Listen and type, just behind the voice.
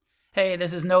Hey,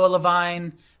 this is Noah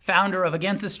Levine, founder of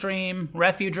Against the Stream,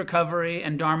 Refuge Recovery,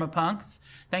 and Dharma Punks.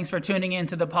 Thanks for tuning in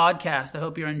to the podcast. I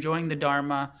hope you're enjoying the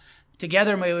Dharma.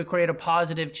 Together, may we create a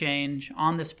positive change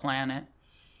on this planet.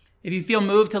 If you feel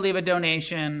moved to leave a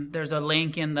donation, there's a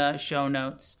link in the show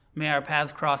notes. May our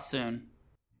paths cross soon.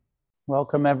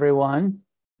 Welcome, everyone.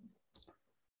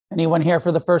 Anyone here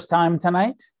for the first time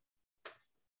tonight?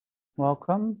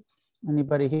 Welcome.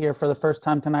 Anybody here for the first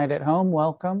time tonight at home?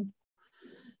 Welcome.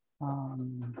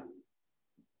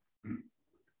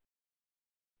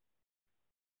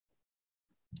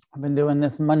 I've been doing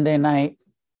this Monday night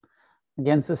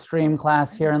Against the Stream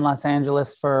class here in Los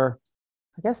Angeles for,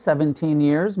 I guess, 17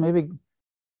 years, maybe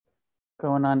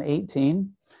going on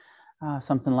 18,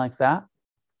 something like that.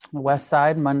 The West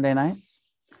Side, Monday nights.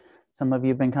 Some of you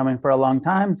have been coming for a long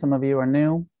time. Some of you are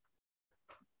new.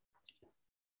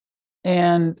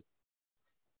 And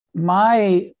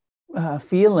my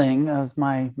feeling of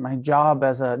my job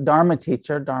as a Dharma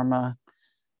teacher, Dharma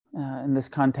in this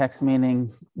context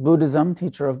meaning Buddhism,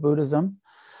 teacher of Buddhism,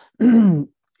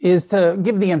 is to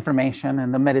give the information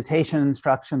and the meditation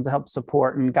instructions to help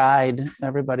support and guide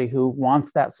everybody who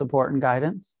wants that support and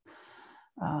guidance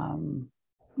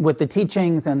with the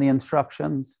teachings and the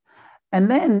instructions. And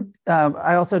then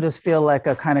I also just feel like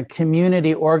a kind of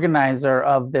community organizer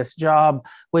of this job,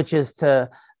 which is to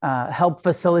help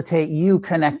facilitate you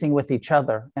connecting with each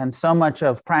other. And so much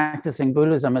of practicing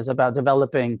Buddhism is about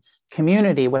developing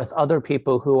community with other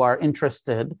people who are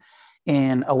interested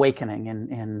in awakening,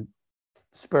 in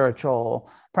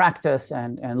spiritual practice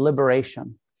and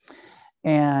liberation.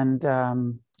 And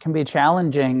can be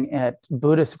challenging at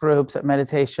Buddhist groups, at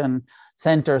meditation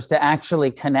centers to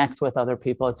actually connect with other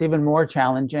people. It's even more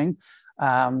challenging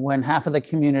when half of the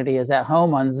community is at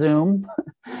home on Zoom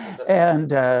and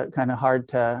kind of hard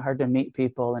to meet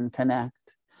people and connect.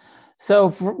 So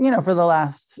for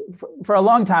a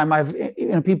long time, I've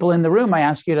people in the room, I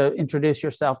ask you to introduce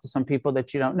yourself to some people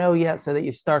that you don't know yet, so that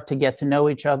you start to get to know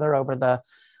each other over the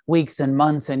weeks and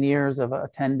months and years of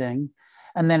attending.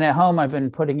 And then at home, I've been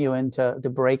putting you into the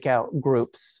breakout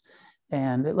groups,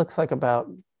 and it looks like about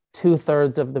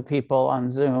 2/3 of the people on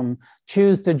Zoom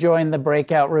choose to join the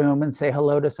breakout room and say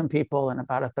hello to some people, and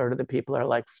about 1/3 of the people are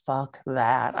like, fuck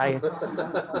that.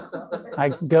 I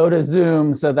go to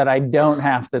Zoom so that I don't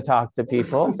have to talk to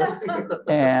people,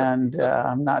 and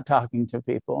I'm not talking to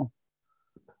people.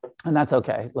 And that's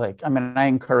okay. I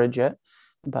encourage it,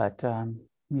 but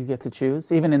you get to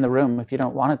choose. Even in the room, if you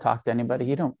don't want to talk to anybody,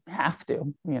 you don't have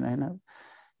to,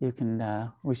 You can,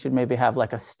 we should maybe have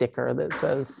like a sticker that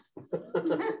says,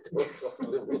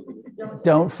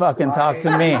 don't fucking talk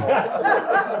to me.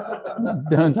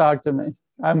 Don't talk to me.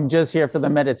 I'm just here for the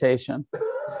meditation.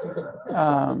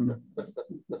 And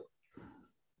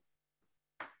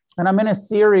I'm in a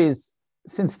series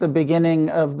since the beginning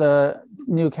of the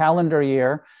new calendar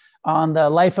year on the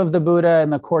life of the Buddha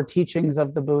and the core teachings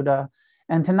of the Buddha.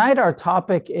 And tonight our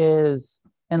topic is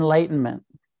enlightenment.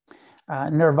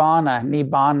 Nirvana,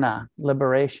 nibbana,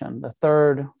 liberation, the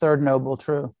third noble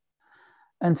truth.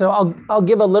 And so I'll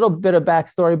give a little bit of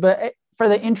backstory, but for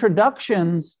the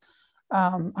introductions,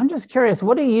 I'm just curious,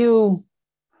 what do you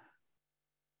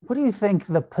think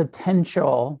the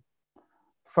potential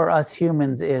for us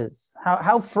humans is?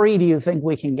 How free do you think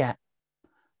we can get?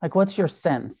 Like, what's your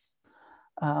sense?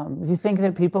 Do you think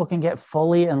that people can get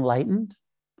fully enlightened,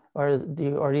 or do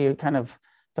you kind of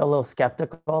feel a little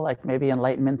skeptical, like maybe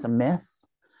enlightenment's a myth?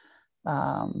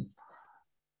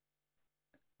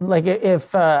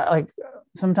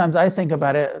 Sometimes I think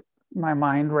about it, my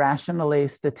mind rationally,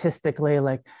 statistically,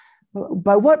 like,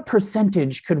 by what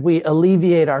percentage could we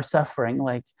alleviate our suffering?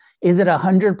 Like, is it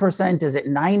 100%? Is it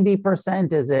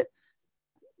 90%? Is it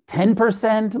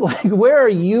 10%? Like, where are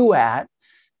you at,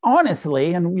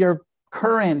 honestly, and your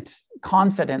current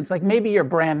confidence? Like, maybe you're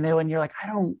brand new and you're like, I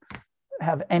don't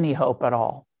have any hope at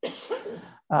all.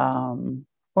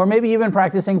 Or maybe you've been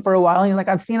practicing for a while and you're like,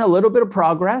 I've seen a little bit of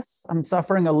progress. I'm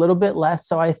suffering a little bit less.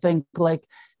 So I think like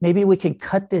maybe we could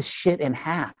cut this shit in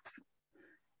half.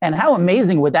 And how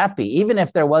amazing would that be? Even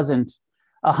if there wasn't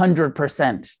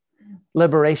 100%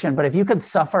 liberation, but if you could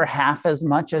suffer half as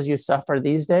much as you suffer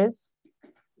these days,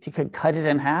 if you could cut it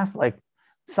in half, like,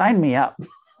 sign me up.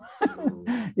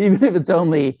 Even if it's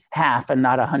only half and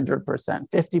not 100%,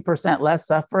 50% less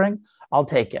suffering, I'll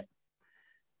take it.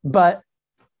 But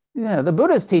the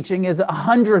Buddha's teaching is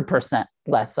 100%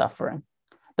 less suffering,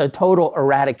 the total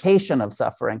eradication of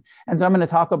suffering. And so I'm going to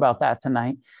talk about that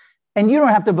tonight. And you don't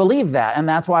have to believe that. And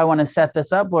that's why I want to set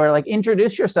this up where, like,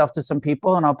 introduce yourself to some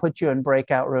people and I'll put you in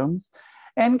breakout rooms.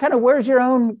 And kind of where's your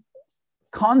own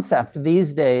concept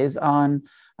these days on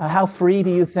how free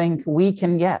do you think we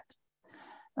can get?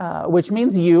 which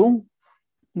means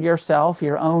yourself,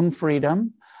 your own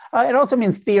freedom. It also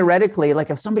means theoretically, like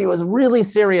if somebody was really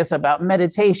serious about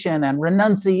meditation and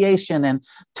renunciation and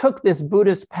took this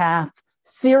Buddhist path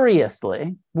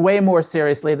seriously, way more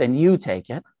seriously than you take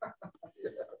it,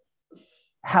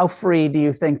 how free do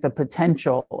you think the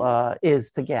potential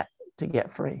is to get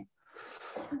free?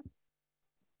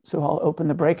 So I'll open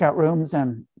the breakout rooms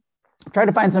and try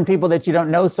to find some people that you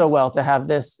don't know so well to have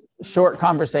this short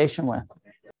conversation with.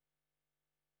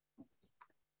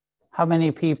 How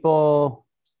many people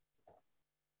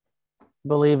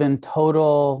believe in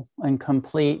total and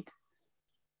complete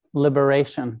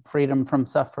liberation, freedom from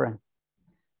suffering?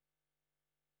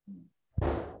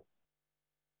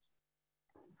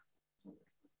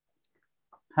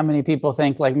 How many people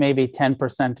think like maybe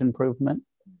 10% improvement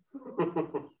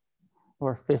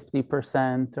or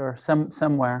 50% or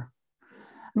somewhere?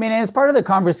 I mean, it's part of the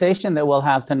conversation that we'll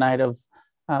have tonight of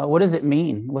what does it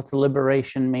mean? What's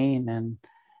liberation mean?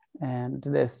 And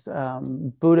this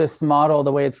Buddhist model,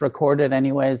 the way it's recorded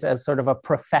anyways, as sort of a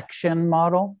perfection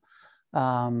model.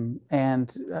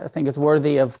 And I think it's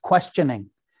worthy of questioning.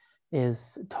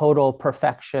 Is total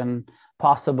perfection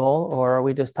possible, or are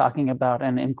we just talking about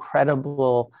an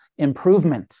incredible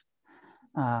improvement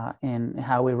in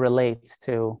how we relate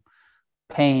to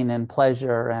pain and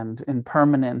pleasure and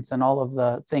impermanence and all of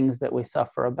the things that we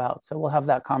suffer about? So we'll have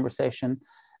that conversation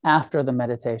after the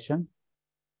meditation.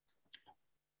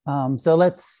 So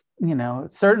let's,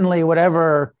 certainly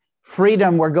whatever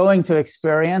freedom we're going to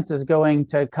experience is going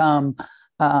to come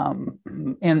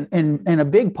in a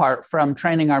big part from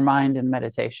training our mind in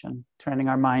meditation, training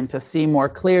our mind to see more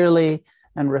clearly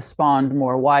and respond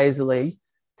more wisely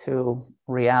to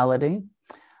reality.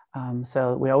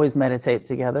 So we always meditate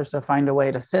together. So find a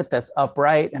way to sit that's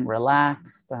upright and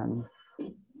relaxed, and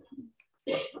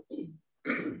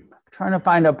trying to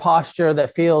find a posture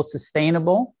that feels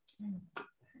sustainable.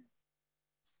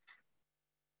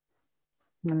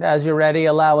 And as you're ready,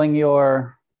 allowing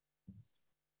your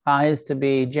eyes to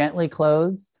be gently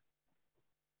closed.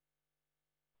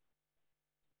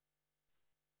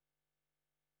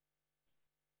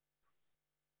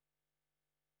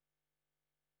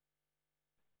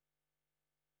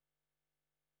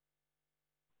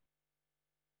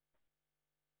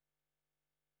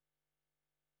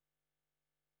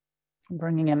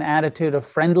 Bringing an attitude of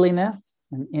friendliness,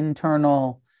 an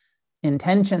internal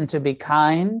intention to be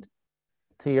kind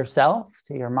to yourself,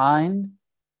 to your mind,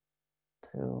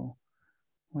 to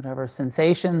whatever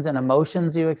sensations and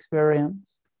emotions you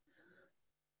experience.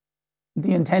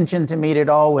 The intention to meet it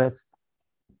all with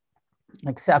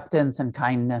acceptance and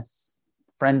kindness,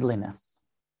 friendliness.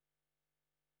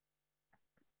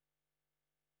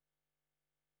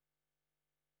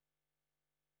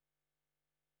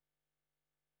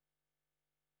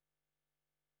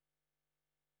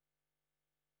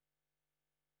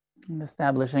 And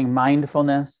establishing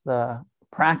mindfulness, the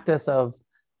practice of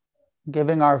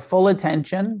giving our full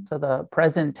attention to the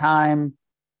present time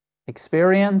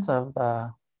experience of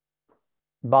the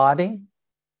body,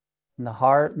 and the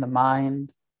heart, and the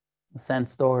mind, the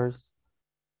sense doors,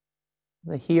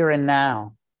 the here and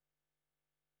now.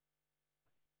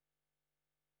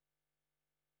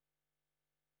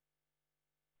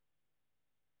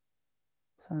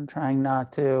 So I'm trying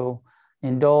not to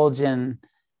indulge in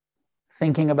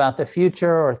thinking about the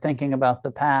future or thinking about the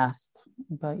past,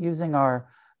 but using our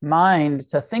mind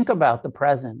to think about the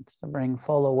present, to bring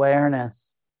full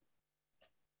awareness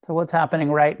to what's happening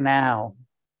right now.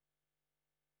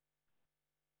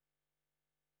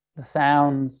 The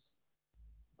sounds,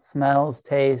 smells,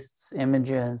 tastes,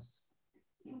 images,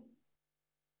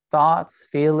 thoughts,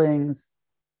 feelings,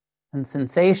 and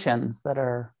sensations that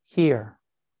are here.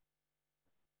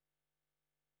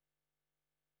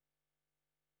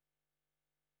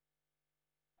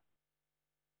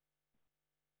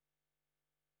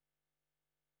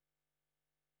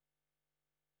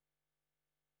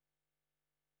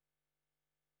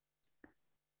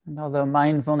 And although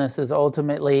mindfulness is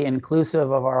ultimately inclusive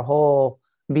of our whole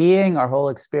being, our whole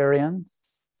experience,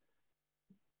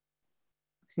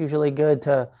 it's usually good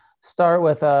to start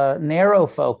with a narrow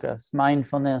focus,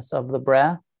 mindfulness of the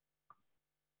breath.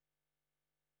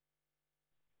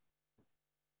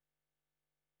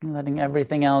 Letting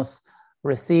everything else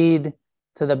recede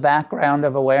to the background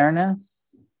of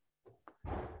awareness,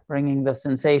 bringing the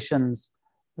sensations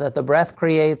that the breath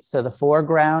creates to the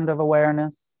foreground of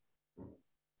awareness.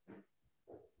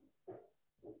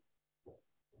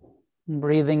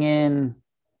 Breathing in,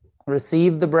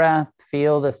 receive the breath,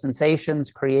 feel the sensations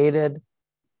created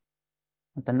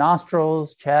with the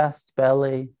nostrils, chest,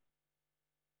 belly.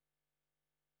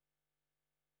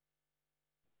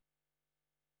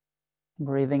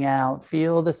 Breathing out,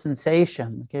 feel the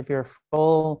sensations. Give your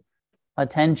full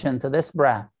attention to this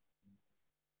breath.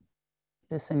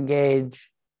 Disengage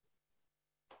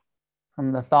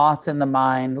from the thoughts in the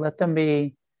mind. Let them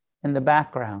be in the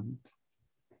background.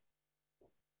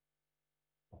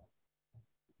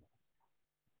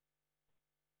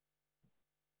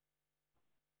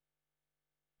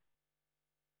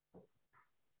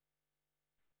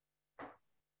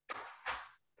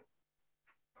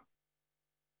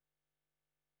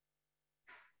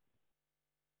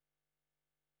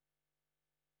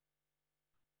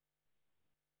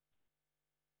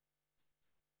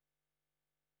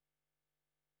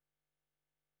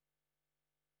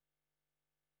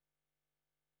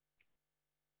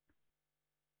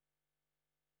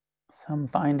 Some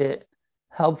find it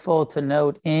helpful to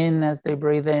note in as they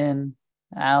breathe in,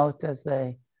 out as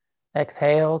they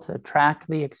exhale, to track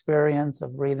the experience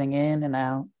of breathing in and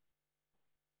out.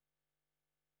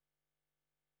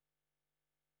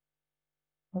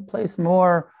 We'll place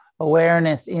more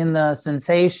awareness in the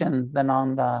sensations than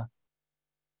on the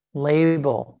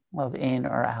label of in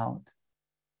or out.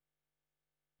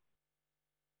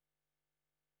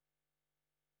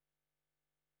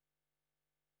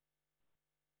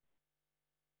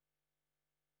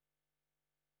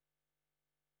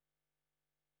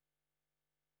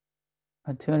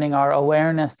 Attuning our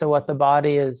awareness to what the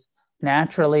body is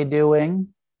naturally doing.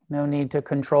 No need to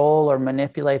control or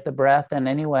manipulate the breath in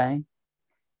any way.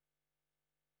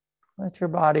 Let your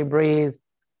body breathe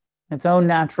its own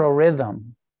natural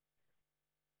rhythm.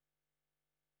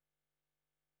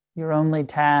 Your only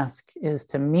task is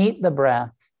to meet the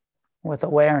breath with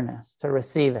awareness, to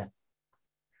receive it.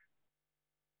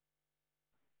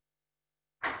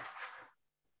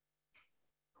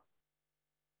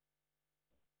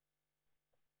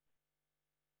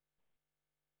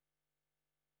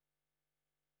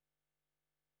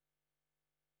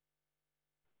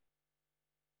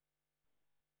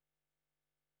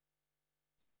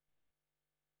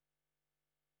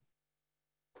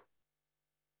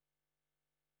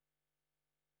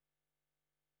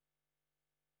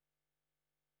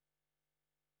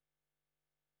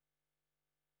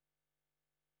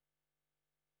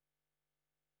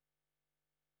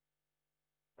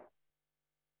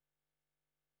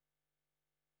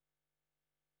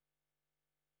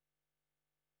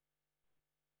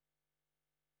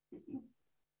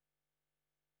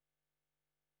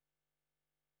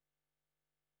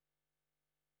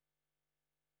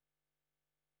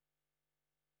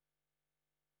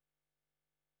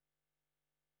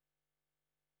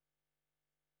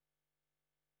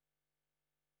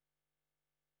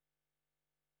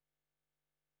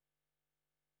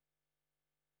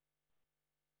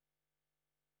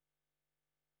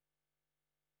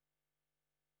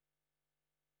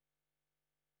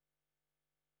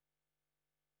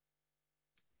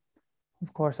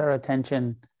 Of course, our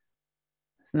attention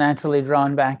is naturally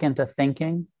drawn back into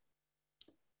thinking.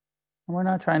 And we're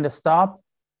not trying to stop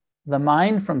the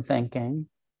mind from thinking.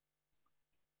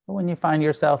 But when you find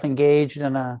yourself engaged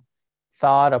in a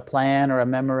thought, a plan, or a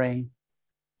memory,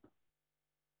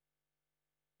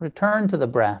 return to the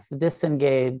breath,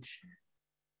 disengage,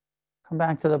 come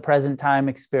back to the present time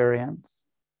experience.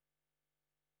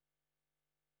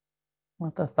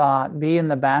 Let the thought be in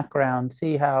the background.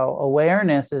 See how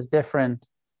awareness is different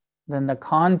than the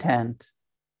content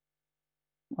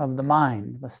of the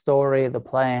mind, the story, the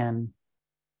plan.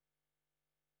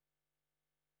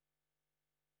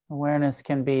 Awareness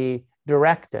can be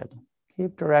directed.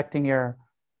 Keep directing your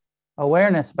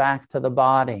awareness back to the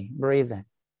body, breathing.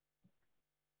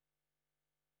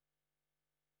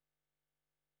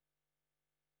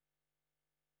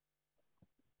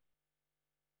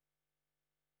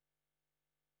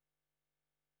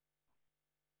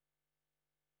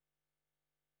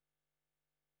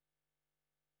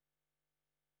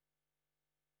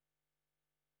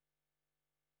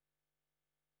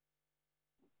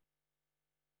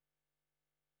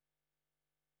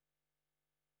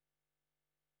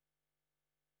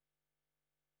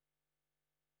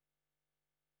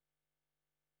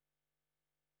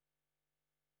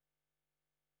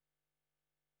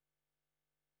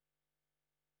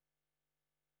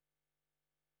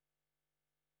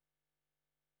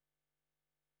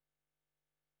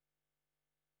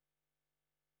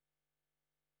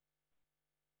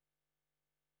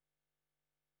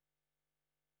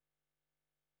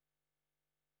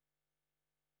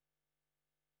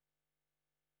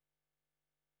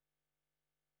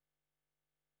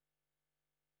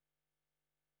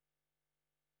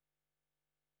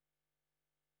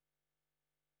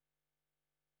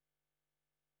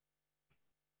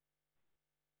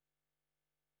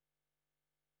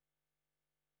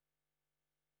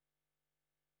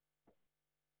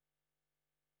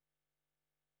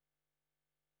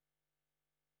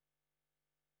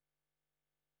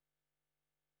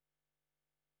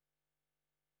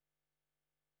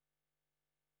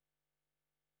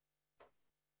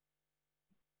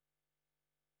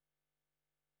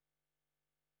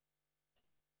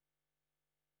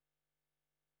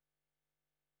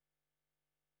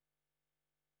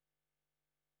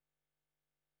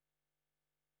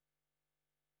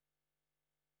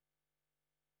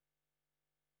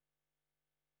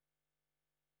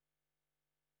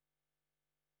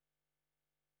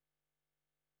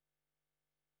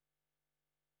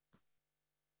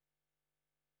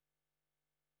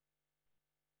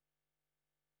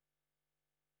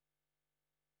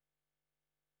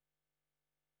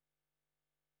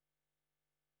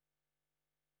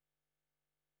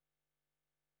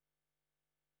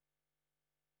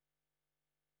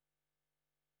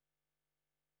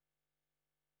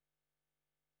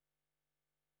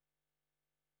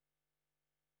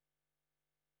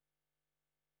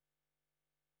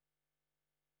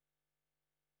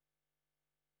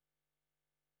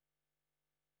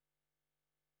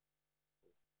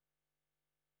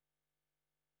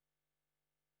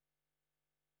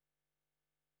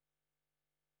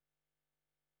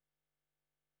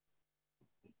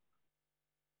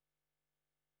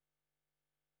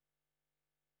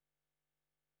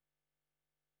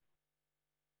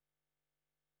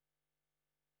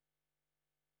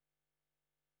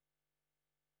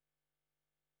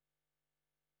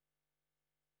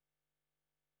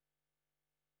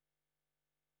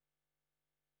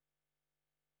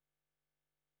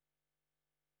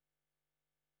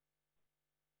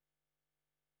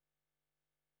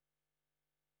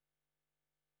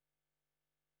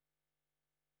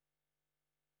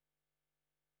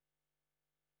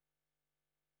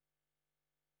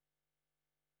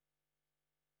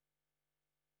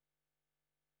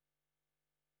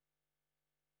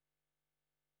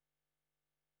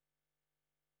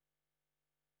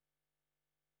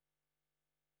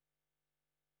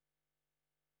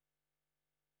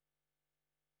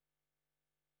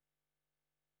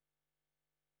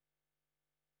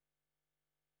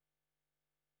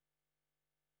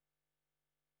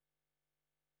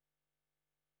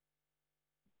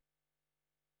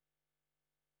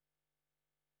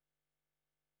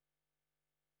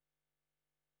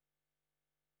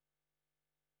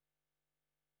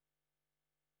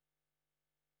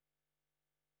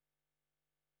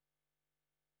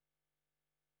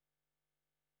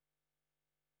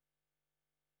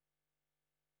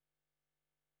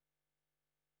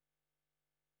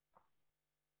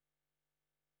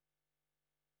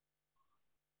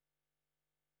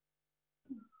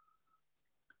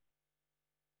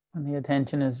 When the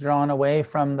attention is drawn away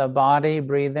from the body,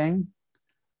 breathing,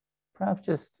 perhaps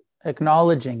just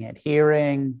acknowledging it,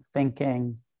 hearing,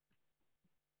 thinking,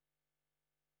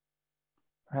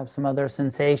 perhaps some other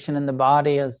sensation in the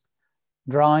body is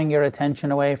drawing your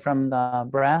attention away from the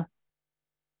breath.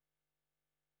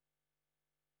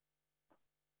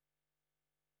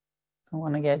 Don't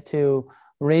want to get too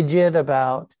rigid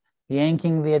about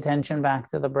yanking the attention back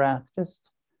to the breath.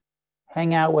 Just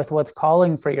hang out with what's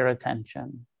calling for your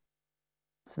attention.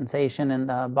 Sensation in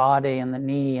the body, in the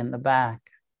knee, in the back.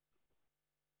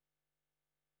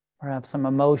 Perhaps some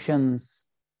emotions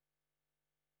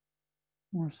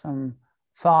or some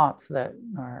thoughts that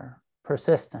are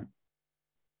persistent.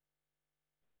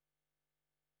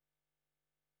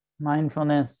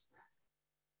 Mindfulness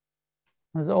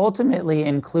is ultimately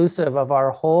inclusive of our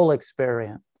whole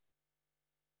experience,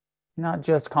 not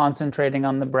just concentrating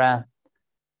on the breath,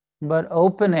 but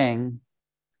opening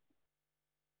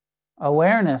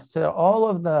awareness to all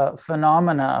of the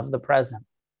phenomena of the present.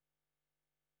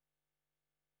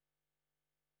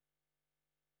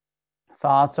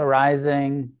 Thoughts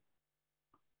arising,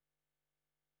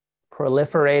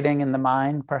 proliferating in the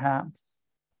mind, perhaps.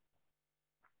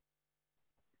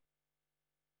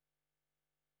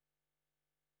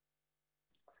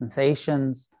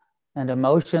 Sensations and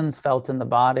emotions felt in the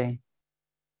body.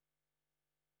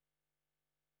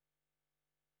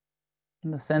 In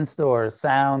the sense doors,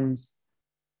 sounds,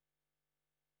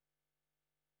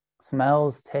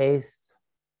 smells, tastes,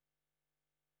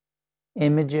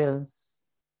 images,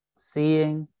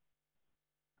 seeing.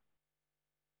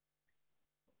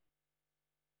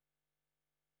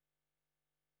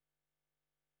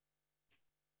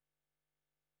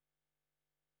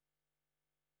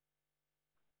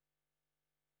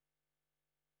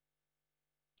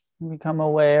 Become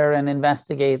aware and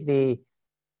investigate the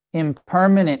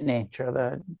impermanent nature,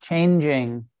 the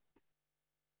changing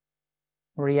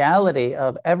reality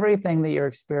of everything that you're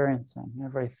experiencing,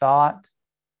 every thought,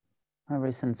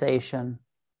 every sensation,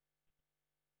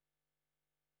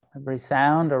 every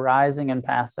sound arising and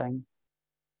passing.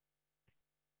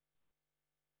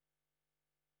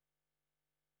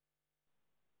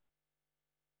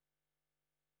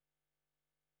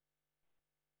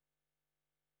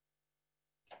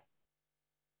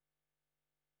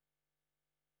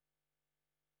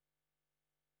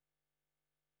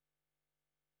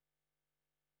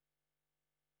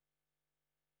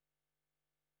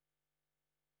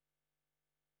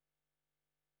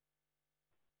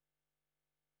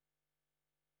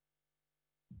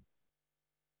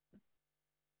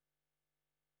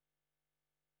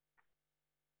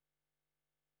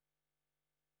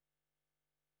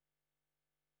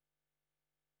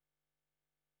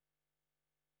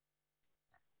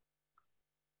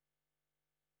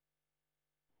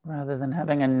 Rather than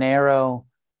having a narrow,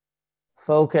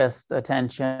 focused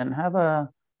attention, have a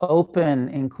open,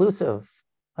 inclusive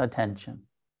attention.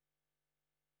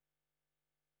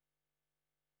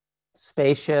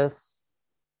 Spacious,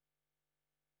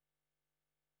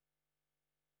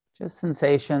 just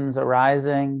sensations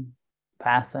arising,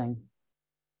 passing.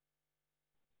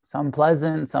 Some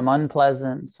pleasant, some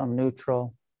unpleasant, some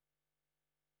neutral.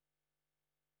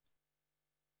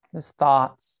 Just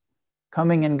thoughts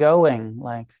coming and going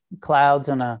like clouds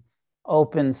in an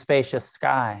open, spacious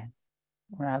sky,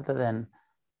 rather than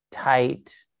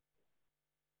tight,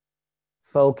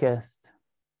 focused.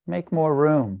 Make more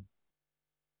room.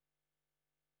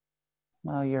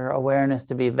 Allow your awareness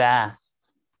to be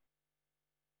vast.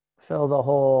 Fill the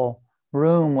whole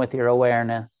room with your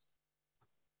awareness.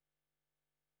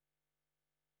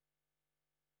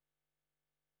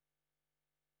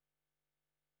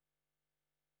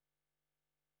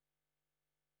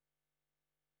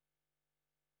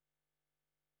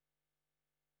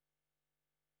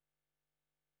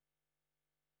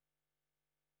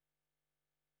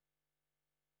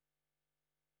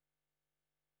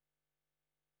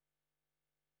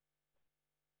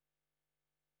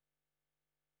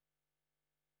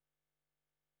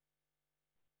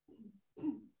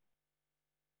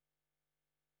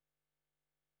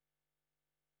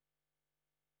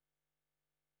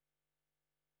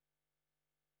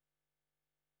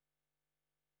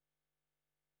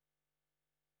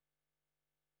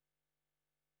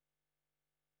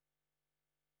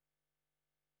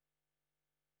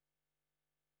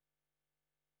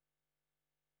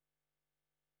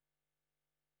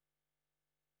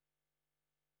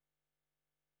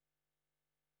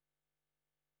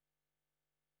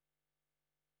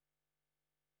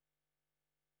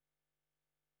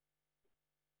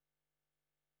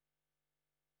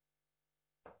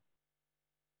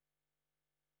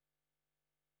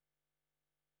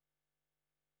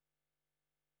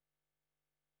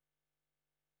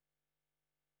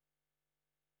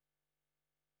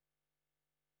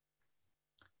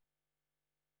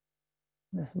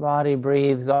 This body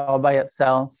breathes all by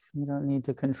itself. You don't need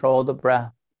to control the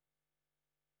breath.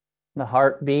 The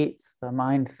heart beats, the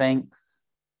mind thinks.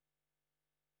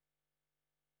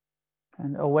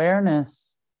 And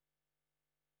awareness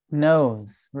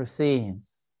knows,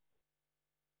 receives.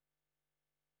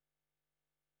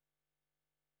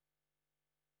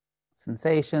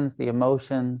 Sensations, the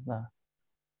emotions, the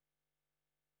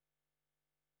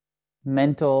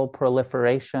mental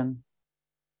proliferation.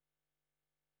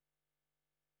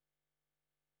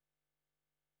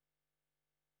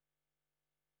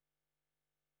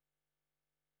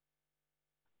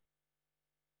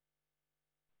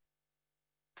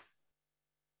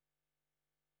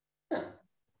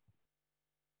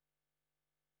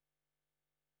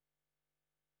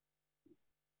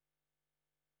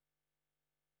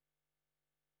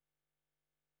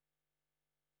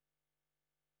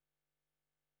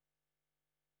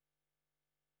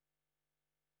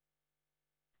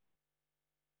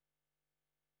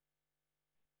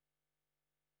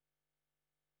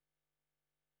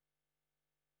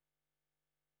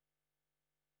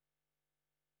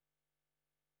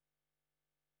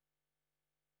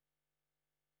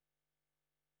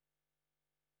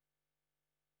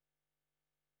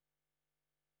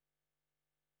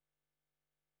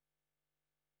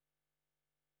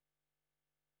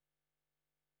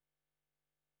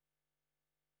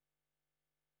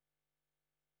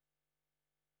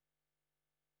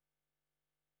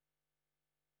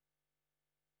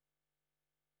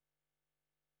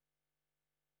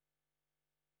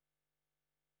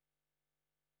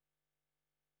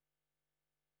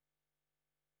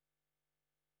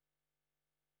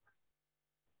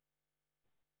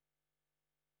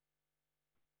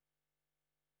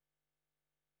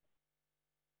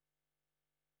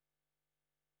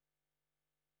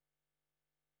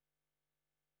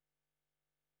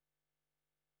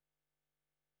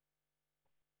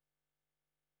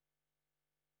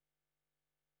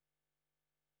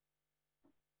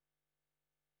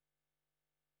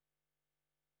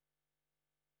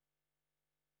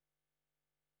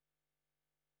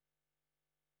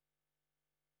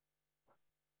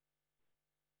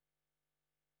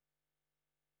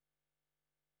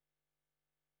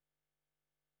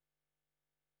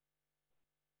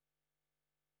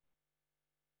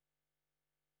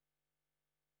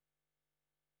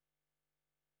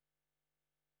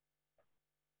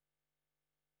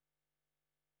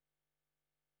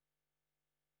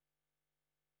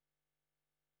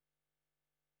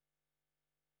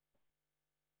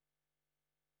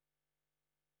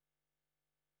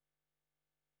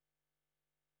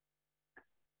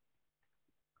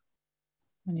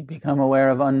 When you become aware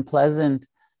of unpleasant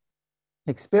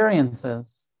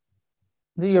experiences,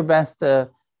 do your best to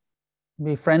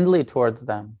be friendly towards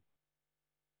them.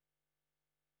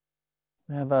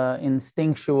 We have an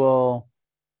instinctual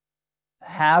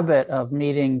habit of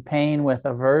meeting pain with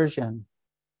aversion.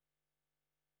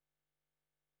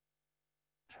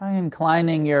 Try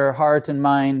inclining your heart and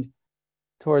mind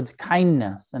towards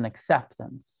kindness and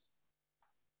acceptance,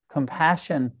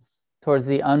 compassion towards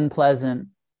the unpleasant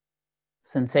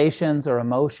sensations or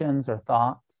emotions or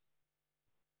thoughts.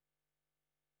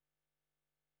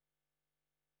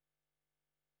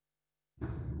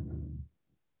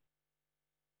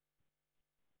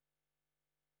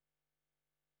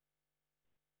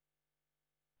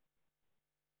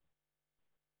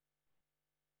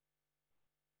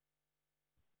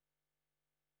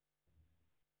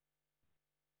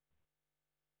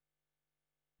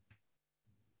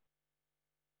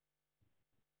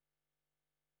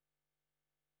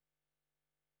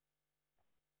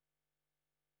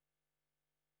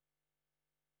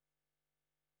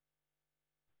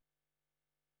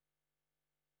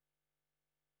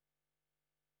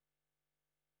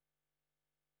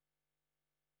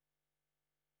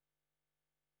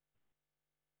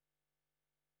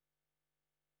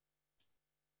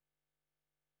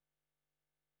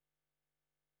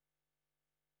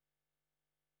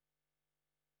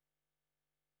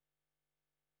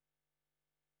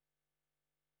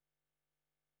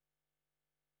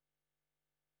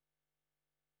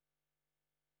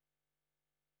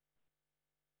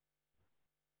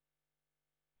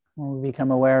 When we become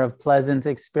aware of pleasant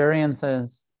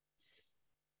experiences,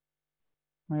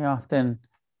 we often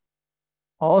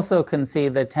also can see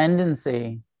the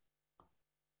tendency,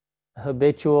 the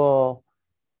habitual,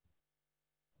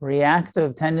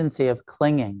 reactive tendency of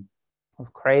clinging,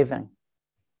 of craving.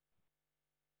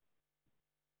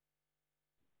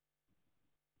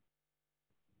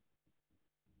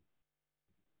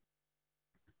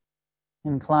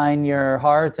 Incline your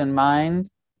heart and mind,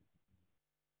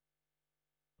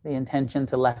 the intention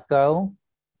to let go.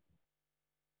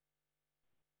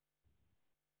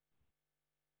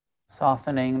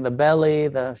 Softening the belly,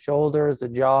 the shoulders, the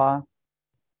jaw.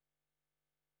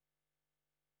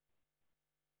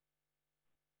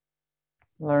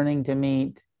 Learning to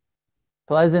meet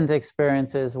pleasant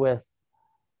experiences with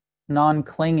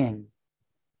non-clinging.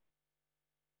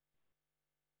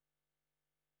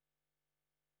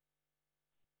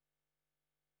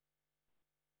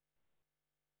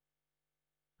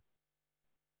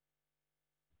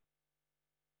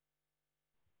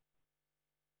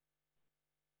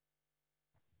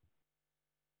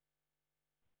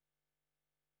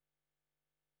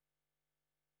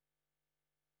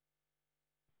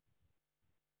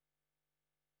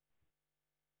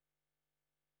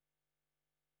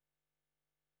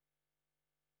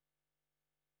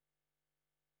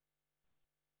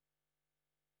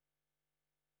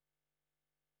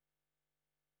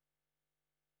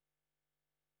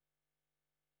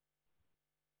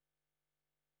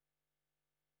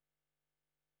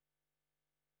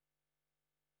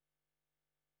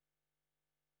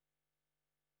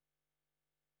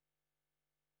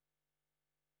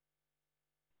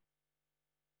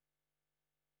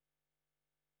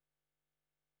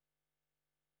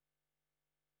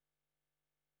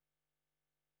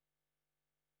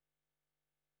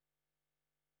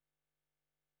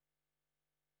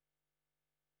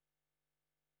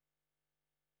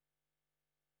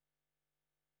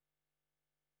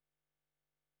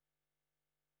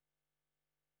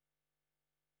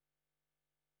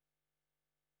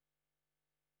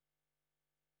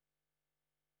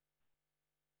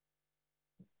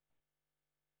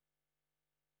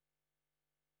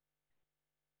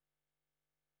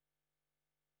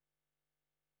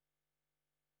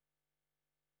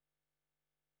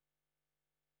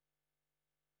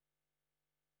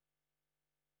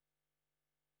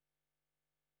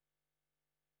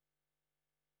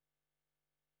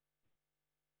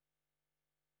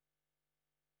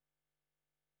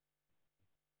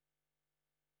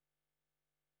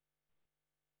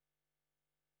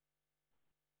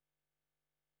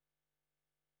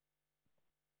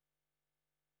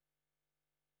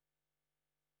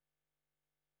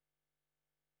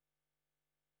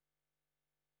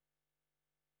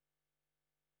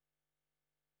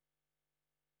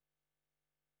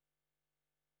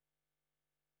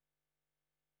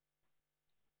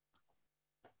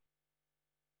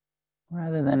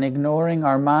 Rather than ignoring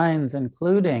our minds,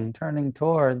 including turning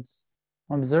towards,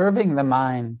 observing the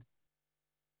mind.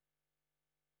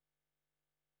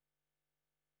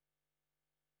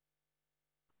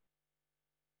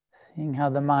 Seeing how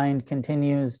the mind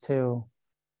continues to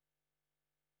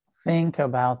think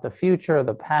about the future,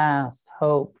 the past,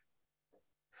 hope,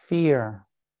 fear,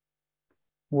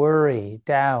 worry,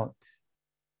 doubt,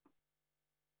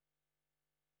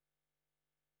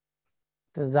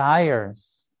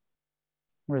 desires,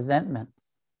 resentments,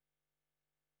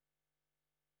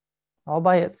 all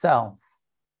by itself.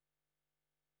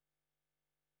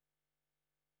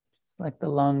 Just like the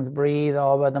lungs breathe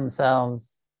all by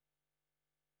themselves.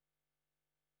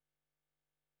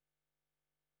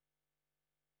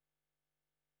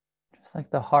 Just like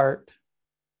the heart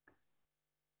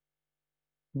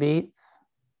beats.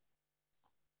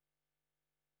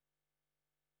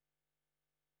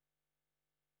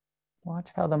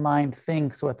 Watch how the mind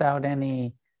thinks without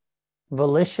any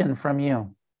volition from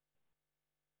you.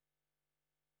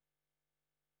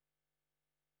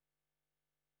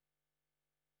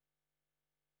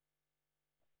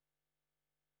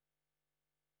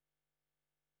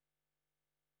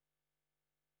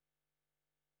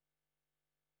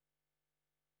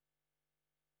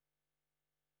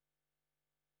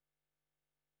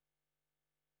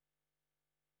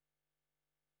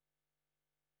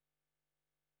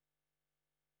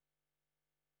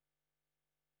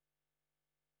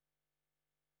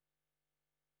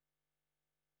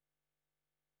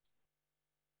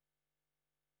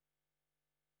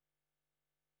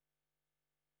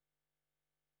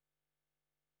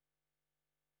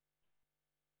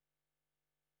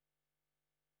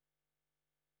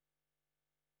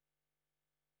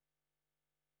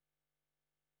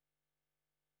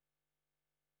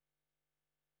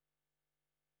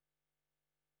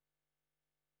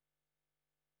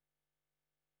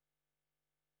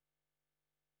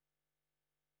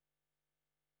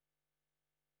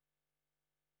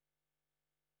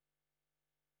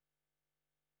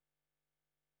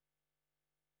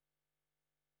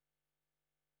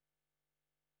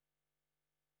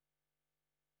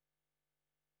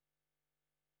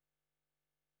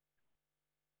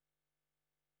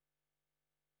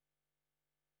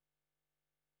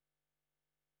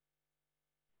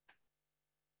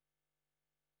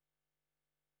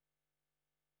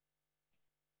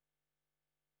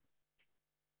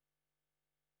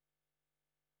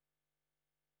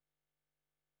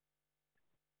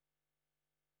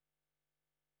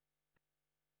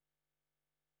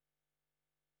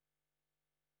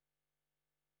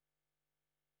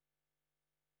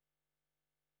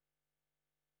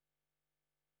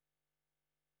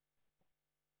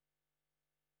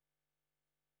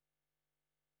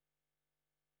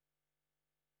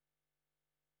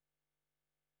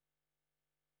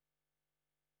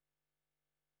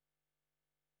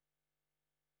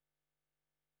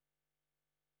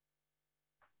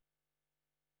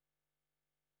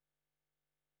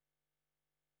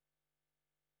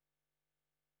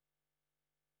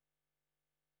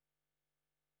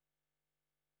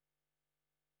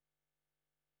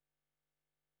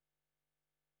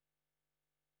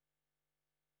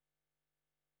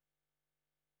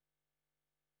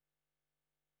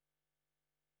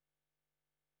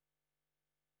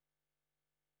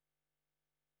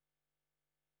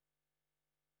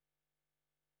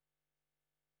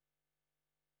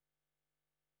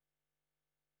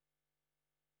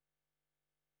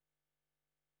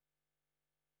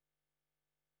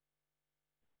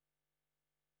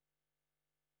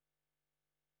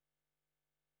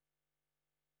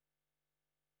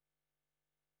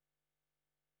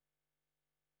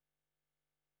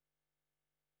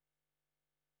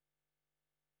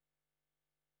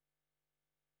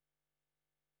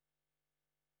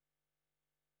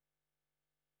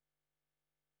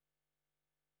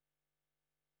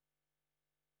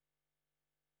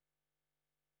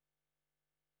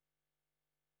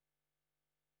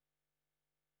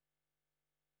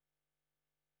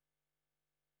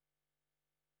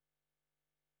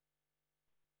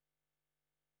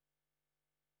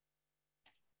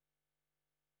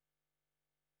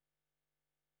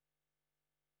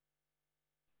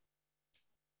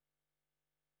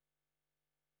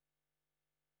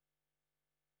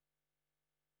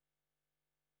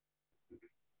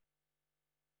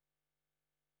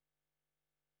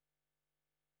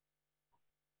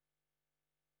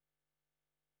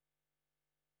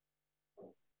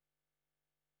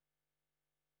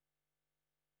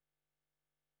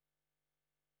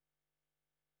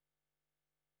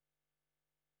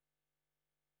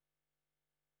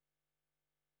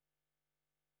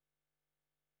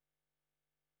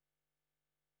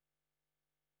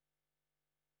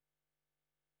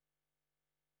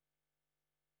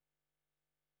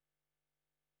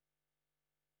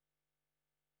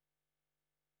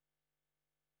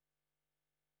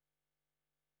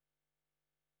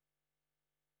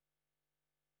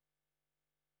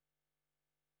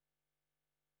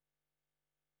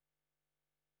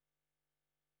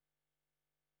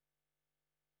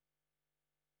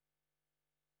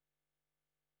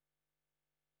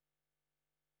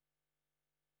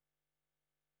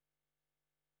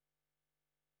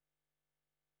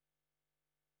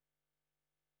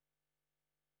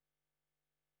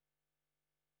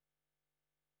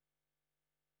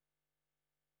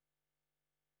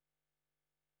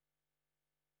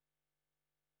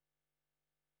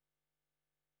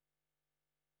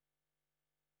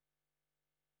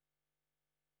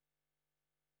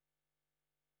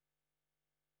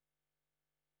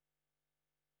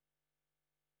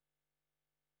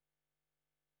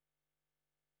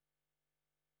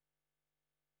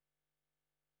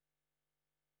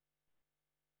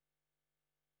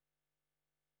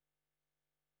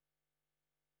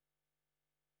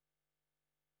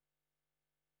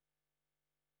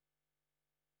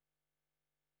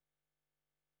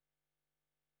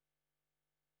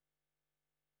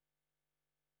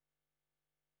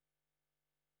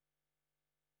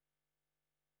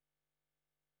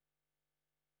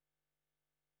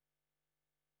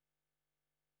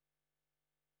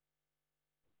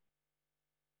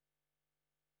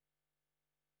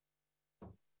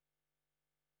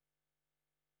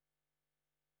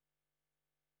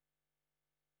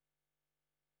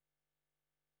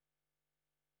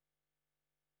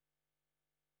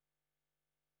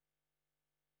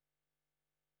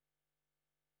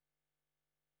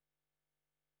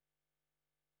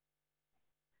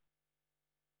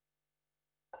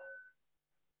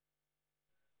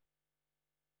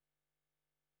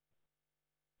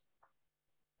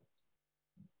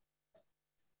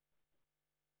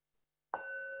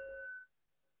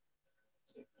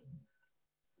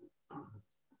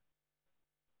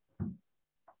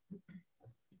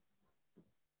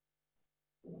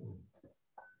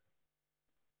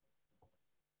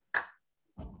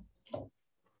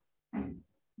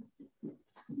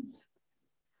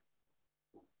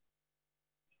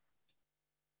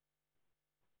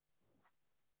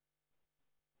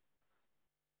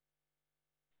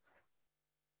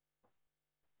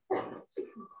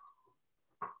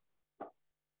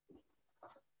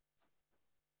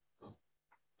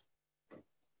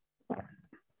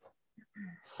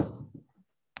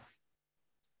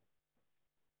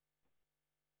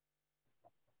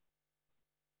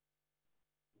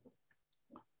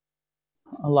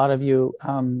 a lot of you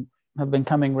have been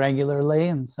coming regularly,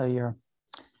 and so you're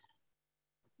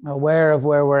aware of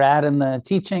where we're at in the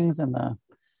teachings and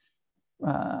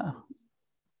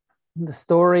the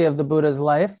story of the Buddha's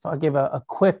life. I'll give a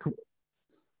quick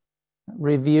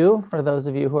review for those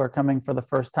of you who are coming for the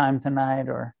first time tonight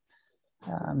or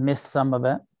missed some of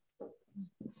it.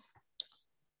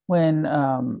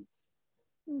 When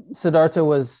Siddhartha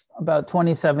was about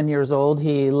 27 years old,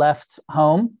 he left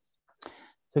home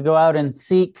to go out and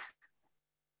seek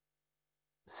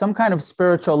some kind of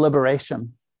spiritual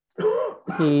liberation.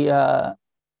 He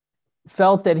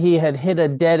felt that he had hit a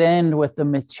dead end with the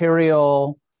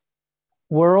material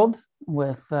world.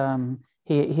 With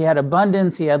he had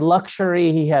abundance, he had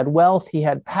luxury, he had wealth, he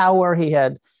had power, he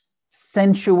had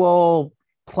sensual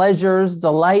pleasures,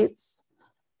 delights,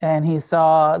 and he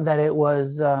saw that it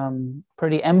was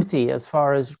pretty empty as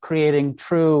far as creating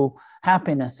true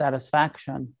happiness,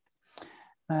 satisfaction,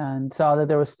 and saw that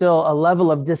there was still a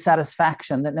level of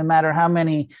dissatisfaction, that no matter how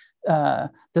many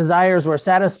desires were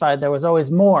satisfied, there was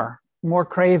always more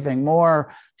craving,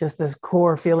 more just this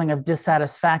core feeling of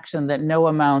dissatisfaction that no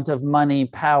amount of money,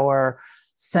 power,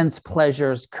 sense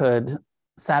pleasures could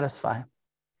satisfy.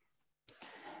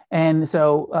 And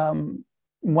so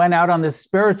went out on this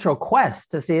spiritual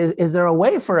quest to see, is there a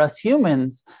way for us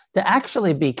humans to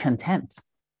actually be content?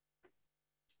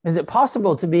 Is it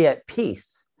possible to be at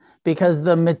peace? Because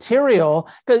the material,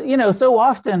 because, so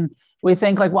often we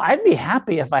think like, well, I'd be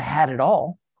happy if I had it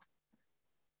all.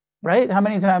 Right? How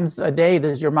many times a day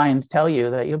does your mind tell you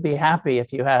that you'll be happy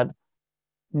if you had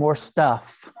more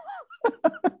stuff,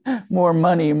 more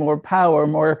money, more power,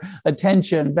 more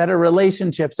attention, better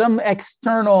relationships, some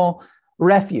external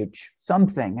refuge,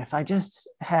 something, if I just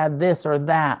had this or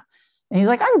that. And he's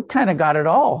like, I've kind of got it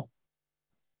all.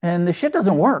 And the shit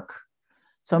doesn't work.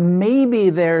 So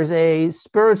maybe there's a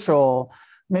spiritual,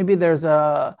 maybe there's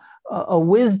a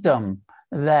wisdom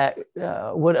that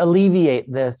would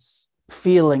alleviate this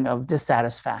feeling of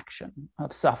dissatisfaction,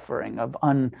 of suffering, of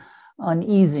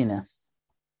uneasiness.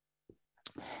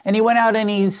 And he went out and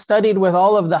he studied with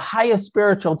all of the highest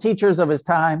spiritual teachers of his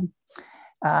time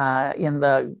in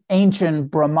the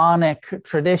ancient Brahmanic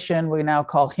tradition we now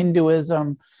call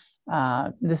Hinduism.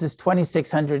 This is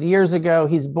 2,600 years ago.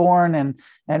 He's born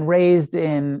and raised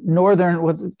in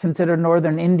what's considered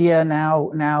northern India,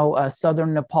 now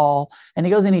southern Nepal. And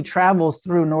he goes and he travels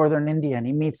through northern India and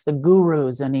he meets the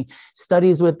gurus and he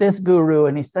studies with this guru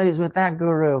and he studies with that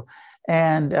guru.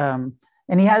 And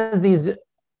he has these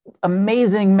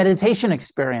amazing meditation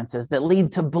experiences that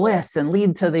lead to bliss and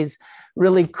lead to these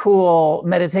really cool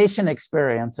meditation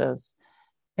experiences.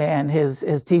 And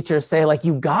his teachers say, like,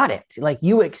 you got it, like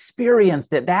you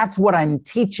experienced it. That's what I'm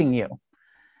teaching you.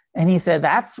 And he said,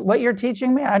 that's what you're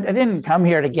teaching me? I didn't come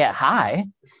here to get high.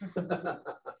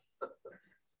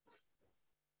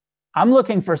 I'm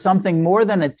looking for something more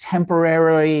than a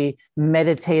temporary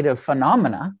meditative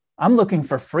phenomena. I'm looking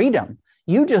for freedom.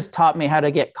 You just taught me how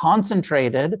to get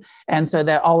concentrated. And so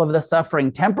that all of the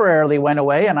suffering temporarily went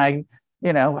away and I,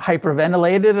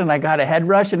 hyperventilated and I got a head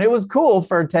rush and it was cool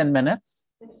for 10 minutes.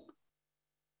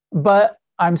 But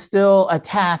I'm still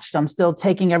attached. I'm still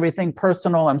taking everything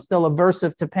personal. I'm still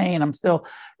aversive to pain. I'm still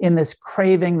in this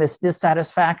craving, this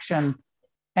dissatisfaction.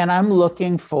 And I'm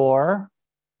looking for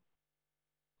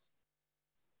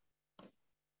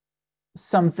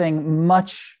something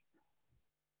much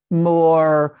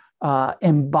more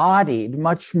embodied,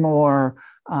 much more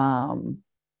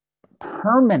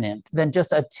permanent than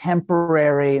just a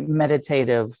temporary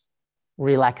meditative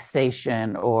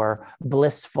relaxation or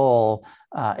blissful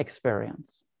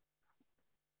experience.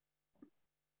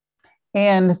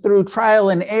 And through trial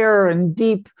and error and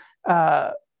deep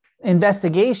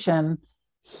investigation,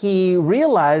 he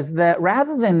realized that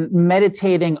rather than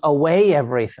meditating away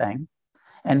everything,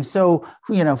 and so,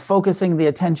 focusing the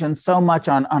attention so much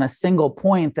on a single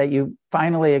point that you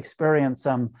finally experience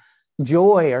some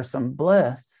joy or some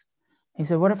bliss, he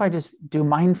said, what if I just do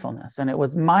mindfulness? And it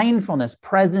was mindfulness,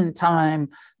 present time,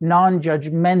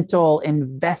 non-judgmental,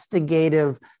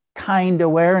 investigative, kind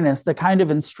awareness, the kind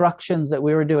of instructions that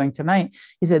we were doing tonight.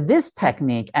 He said, this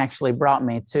technique actually brought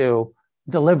me to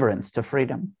deliverance, to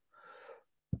freedom.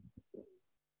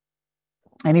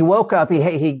 And he woke up,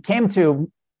 he came to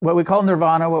what we call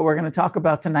nirvana, what we're going to talk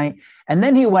about tonight. And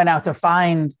then he went out to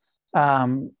find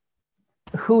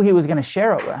who he was going to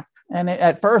share it with. And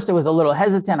at first it was a little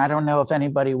hesitant. I don't know if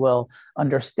anybody will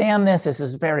understand this. This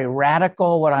is very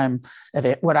radical. What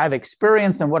I've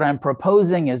experienced and what I'm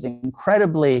proposing is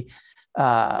incredibly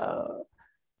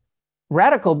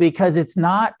radical because it's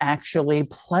not actually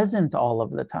pleasant all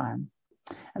of the time.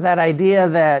 That idea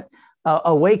that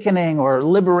awakening or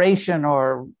liberation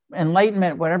or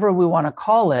enlightenment, whatever we want to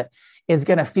call it, is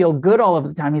going to feel good all of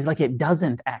the time. He's like, it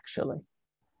doesn't actually.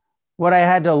 What I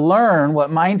had to learn,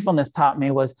 what mindfulness taught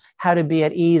me, was how to be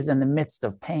at ease in the midst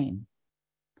of pain,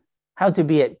 how to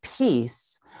be at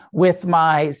peace with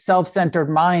my self-centered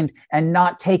mind and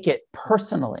not take it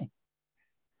personally,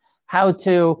 how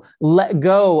to let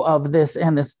go of this,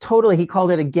 and this totally, he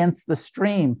called it against the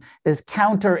stream, this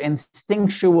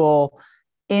counter-instinctual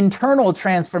internal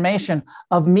transformation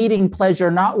of meeting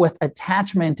pleasure, not with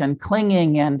attachment and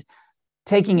clinging and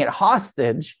taking it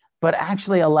hostage, but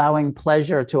actually allowing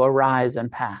pleasure to arise and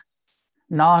pass,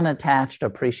 non-attached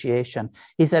appreciation.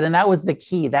 He said, and that was the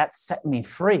key. That set me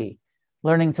free,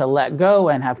 learning to let go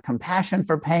and have compassion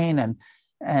for pain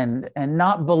and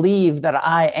not believe that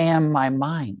I am my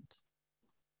mind.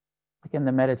 Like in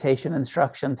the meditation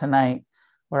instruction tonight,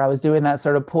 where I was doing that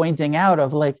sort of pointing out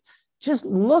of like, just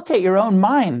look at your own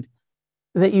mind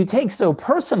that you take so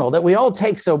personal, that we all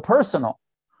take so personal.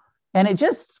 And it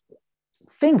just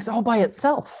thinks all by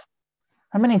itself.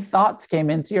 How many thoughts came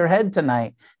into your head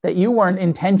tonight that you weren't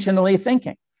intentionally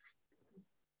thinking?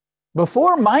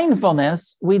 Before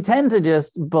mindfulness, we tend to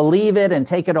just believe it and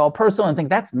take it all personal and think,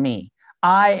 that's me.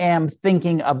 I am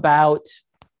thinking about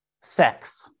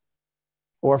sex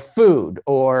or food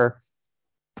or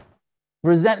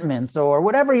resentments or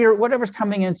whatever's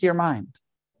coming into your mind.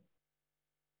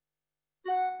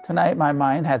 Tonight, my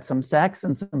mind had some sex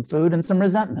and some food and some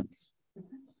resentments.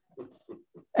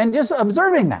 And just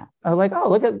observing that, I was like, oh,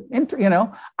 look at,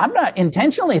 I'm not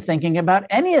intentionally thinking about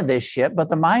any of this shit, but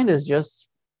the mind is just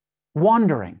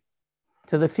wandering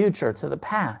to the future, to the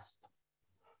past.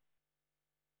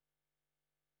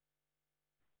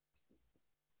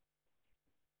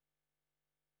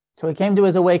 So he came to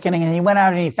his awakening and he went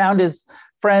out and he found his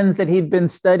friends that he'd been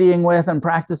studying with and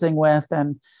practicing with.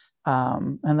 And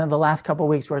then the last couple of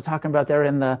weeks we were talking about they're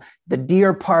in the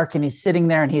deer park and he's sitting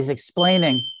there and he's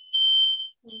explaining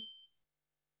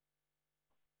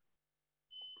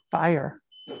fire.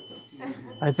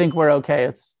 I think we're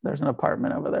okay. There's an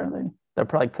apartment over there. They're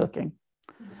probably cooking.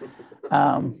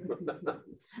 I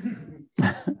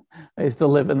used to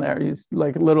live in there.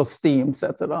 Like little steam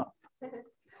sets it off.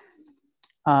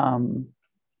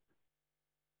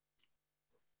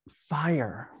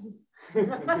 Fire.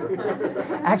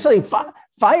 Actually,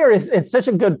 fire it's such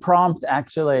a good prompt,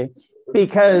 actually,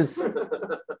 because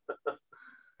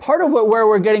part of where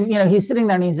we're getting, he's sitting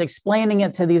there and he's explaining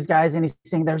it to these guys and he's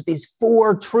saying there's these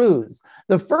 4 truths.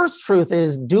 The first truth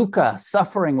is dukkha,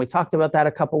 suffering. We talked about that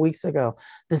a couple weeks ago.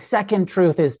 The second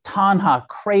truth is tanha,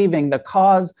 craving. The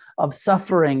cause of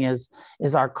suffering is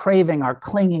our craving, our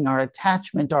clinging, our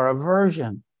attachment, our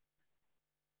aversion.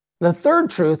 The third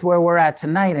truth, where we're at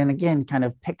tonight, and again, kind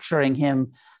of picturing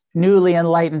him newly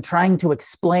enlightened, trying to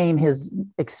explain his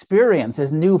experience,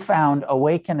 his newfound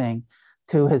awakening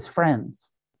to his friends.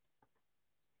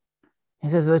 He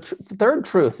says the third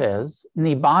truth is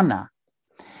nibbana.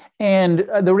 And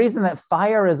the reason that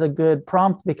fire is a good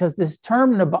prompt, because this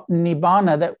term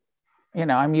nibbana that,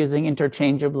 I'm using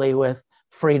interchangeably with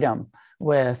freedom,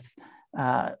 with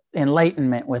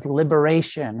enlightenment, with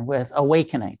liberation, with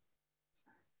awakening.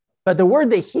 But the word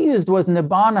that he used was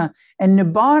nibbana, and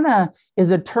nibbana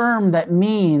is a term that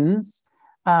means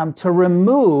to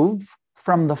remove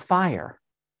from the fire.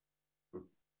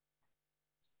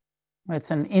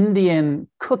 It's an Indian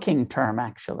cooking term,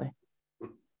 actually.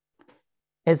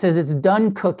 It says it's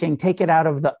done cooking, take it out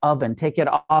of the oven, take it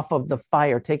off of the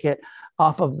fire, take it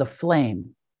off of the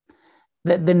flame.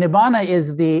 The nibbana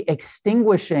is the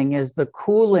extinguishing, is the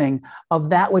cooling of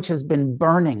that which has been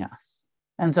burning us.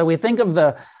 And so we think of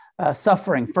the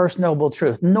suffering, first noble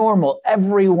truth, normal.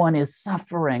 Everyone is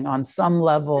suffering on some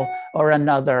level or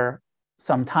another,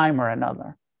 some time or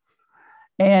another.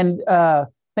 And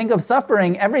think of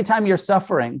suffering every time you're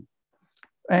suffering.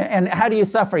 And how do you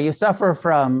suffer? You suffer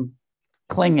from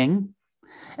clinging,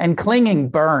 and clinging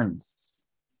burns,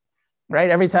 right?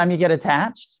 Every time you get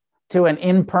attached to an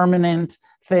impermanent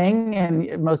thing,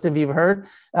 and most of you have heard,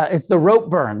 it's the rope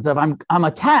burns of I'm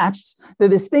attached to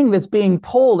this thing that's being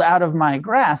pulled out of my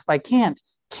grasp. I can't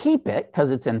keep it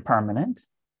because it's impermanent.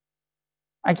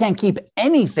 I can't keep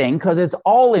anything because it's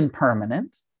all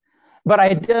impermanent, but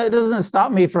it doesn't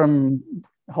stop me from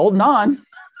holding on.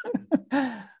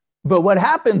 But what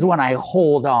happens when I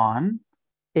hold on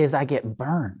is I get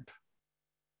burned.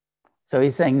 So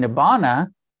he's saying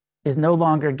nibbana is no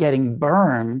longer getting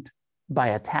burned by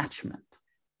attachment.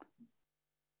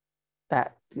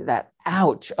 That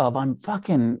ouch of I'm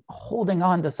fucking holding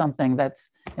on to something that's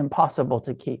impossible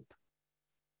to keep.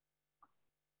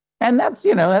 And that's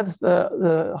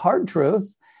the hard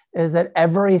truth. is that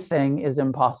everything is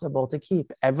impossible to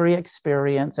keep. Every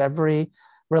experience, every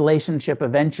relationship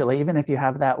eventually, even if you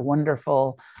have that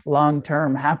wonderful,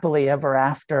 long-term, happily ever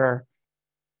after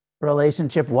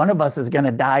relationship, one of us is going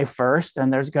to die first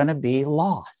and there's going to be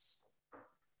loss.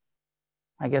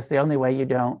 I guess the only way you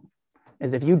don't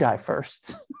is if you die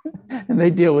first and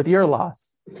they deal with your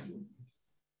loss.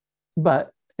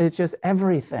 But it's just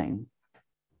everything.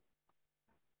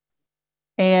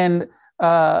 And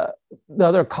the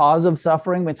other cause of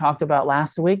suffering we talked about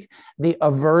last week, the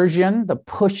aversion, the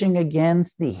pushing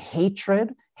against, the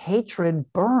hatred.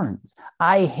 Hatred burns.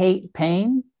 I hate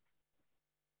pain.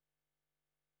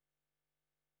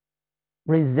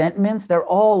 Resentments, they're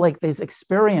all like this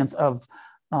experience of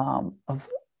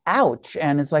ouch,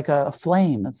 and it's like a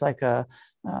flame. It's like it's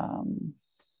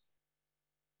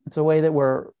a way that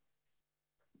we're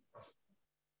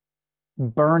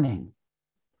burning.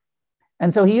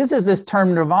 And so he uses this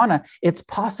term nirvana. It's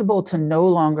possible to no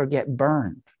longer get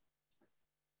burned,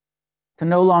 to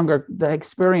no longer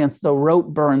experience the rope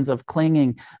burns of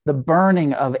clinging, the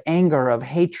burning of anger, of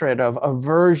hatred, of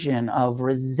aversion, of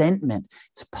resentment.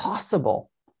 It's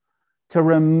possible to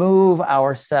remove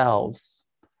ourselves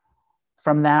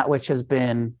from that which we've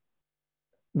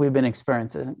been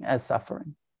experiencing as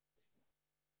suffering.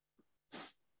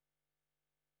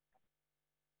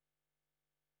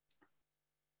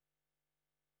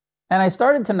 And I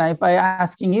started tonight by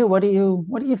asking you, what do you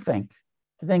think? Do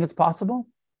you think it's possible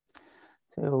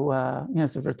to,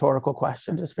 it's a rhetorical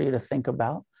question just for you to think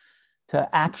about, to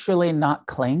actually not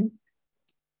cling,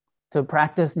 to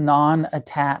practice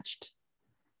non-attached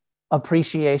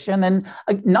appreciation? And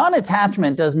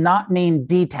non-attachment does not mean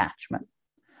detachment.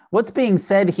 What's being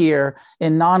said here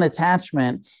in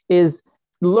non-attachment is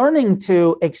learning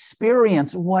to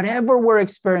experience whatever we're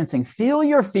experiencing. Feel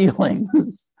your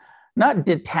feelings. Not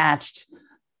detached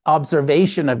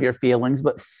observation of your feelings,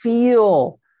 but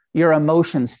feel your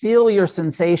emotions, feel your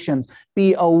sensations,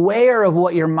 be aware of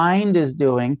what your mind is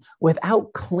doing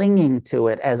without clinging to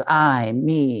it as I,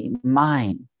 me,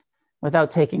 mine, without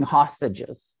taking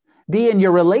hostages. Be in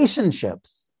your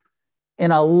relationships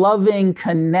in a loving,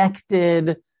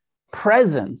 connected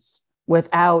presence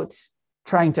without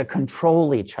trying to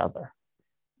control each other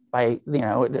by,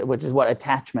 which is what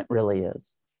attachment really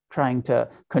is. Trying to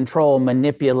control,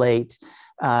 manipulate,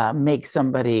 make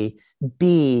somebody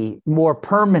be more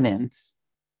permanent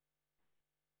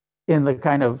in the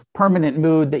kind of permanent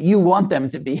mood that you want them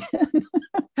to be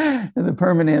in, the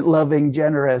permanent, loving,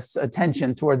 generous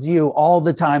attention towards you all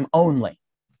the time only,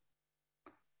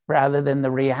 rather than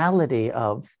the reality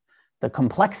of the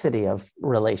complexity of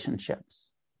relationships,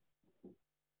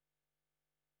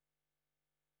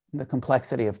 the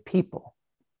complexity of people.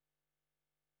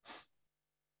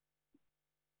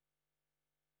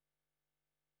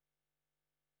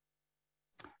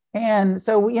 And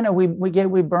so,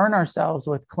 we burn ourselves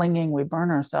with clinging, we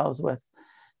burn ourselves with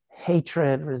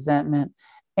hatred, resentment,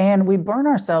 and we burn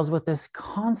ourselves with this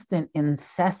constant,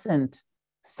 incessant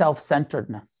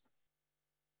self-centeredness.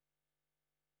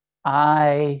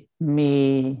 I,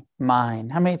 me, mine.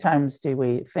 How many times do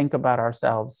we think about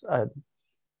ourselves a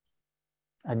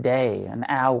day, an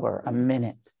hour, a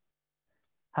minute?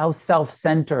 How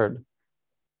self-centered,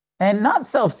 and not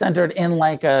self-centered in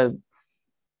like a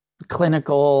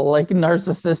clinical, like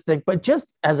narcissistic, but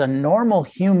just as a normal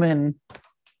human,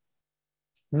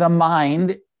 the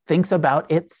mind thinks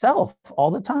about itself all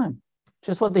the time.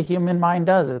 Just what the human mind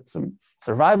does. It's some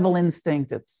survival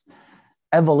instinct. It's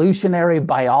evolutionary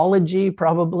biology,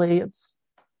 probably. It's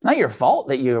not your fault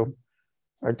that you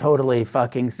are totally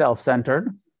fucking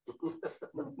self-centered.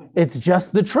 It's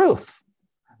just the truth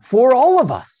for all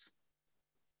of us.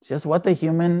 It's just what the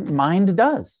human mind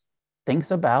does.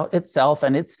 Thinks about itself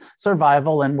and its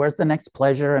survival and where's the next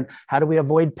pleasure and how do we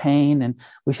avoid pain, and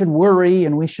we should worry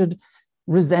and we should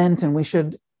resent and we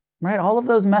should, right? All of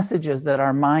those messages that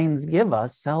our minds give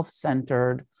us,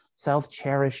 self-centered,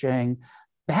 self-cherishing,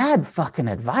 bad fucking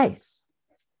advice.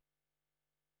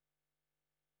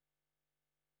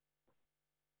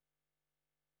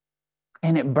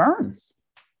 And it burns.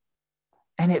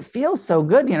 And it feels so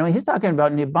good. He's talking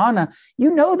about Nibbana.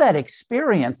 That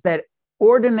experience, that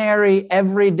ordinary,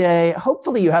 everyday,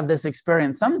 hopefully you have this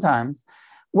experience sometimes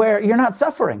where you're not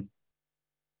suffering.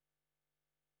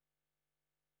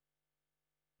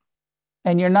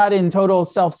 And you're not in total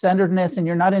self-centeredness and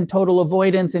you're not in total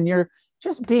avoidance and you're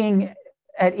just being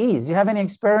at ease. You have any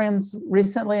experience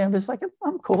recently? I'm just like,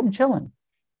 I'm cool, I'm chilling.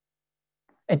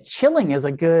 And chilling is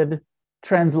a good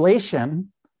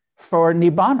translation for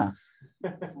Nibbana.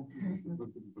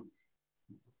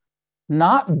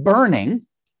 Not burning,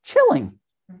 chilling.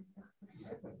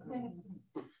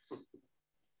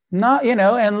 Not,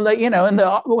 and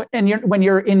when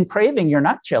you're in craving, you're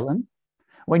not chilling.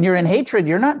 When you're in hatred,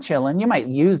 you're not chilling. You might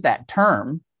use that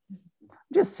term.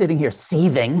 Just sitting here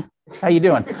seething. How you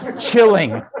doing?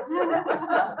 Chilling.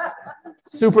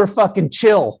 Super fucking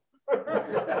chill.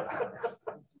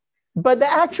 But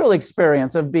the actual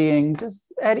experience of being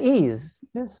just at ease,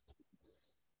 just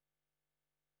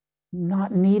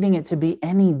not needing it to be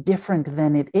any different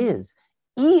than it is.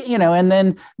 And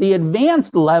then the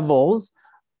advanced levels,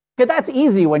 because that's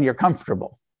easy when you're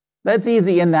comfortable. That's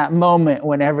easy in that moment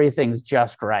when everything's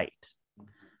just right.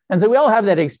 And so we all have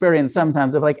that experience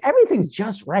sometimes of like, everything's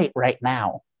just right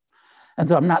now. And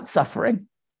so I'm not suffering.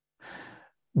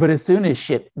 But as soon as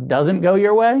shit doesn't go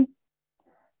your way,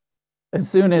 as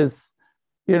soon as,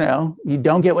 you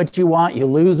don't get what you want, you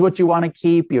lose what you want to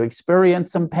keep, you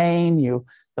experience some pain,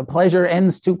 the pleasure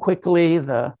ends too quickly,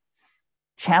 the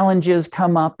challenges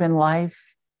come up in life,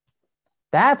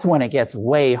 that's when it gets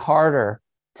way harder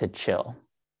to chill,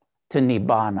 to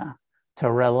nibbana,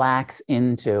 to relax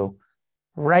into.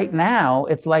 Right now,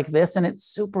 it's like this and it's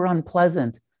super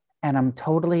unpleasant and I'm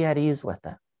totally at ease with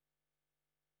it.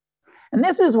 And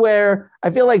this is where I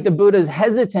feel like the Buddha's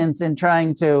hesitance in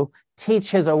trying to teach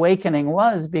his awakening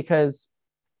was, because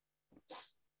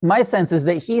my sense is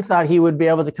that he thought he would be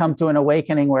able to come to an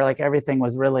awakening where like everything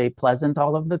was really pleasant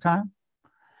all of the time.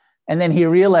 And then he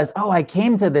realized, I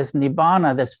came to this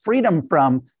nibbana, this freedom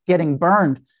from getting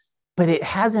burned, but it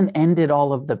hasn't ended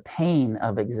all of the pain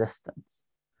of existence.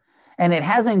 And it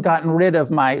hasn't gotten rid of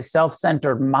my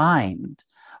self-centered mind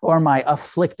or my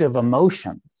afflictive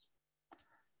emotions.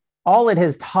 All it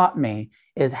has taught me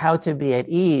is how to be at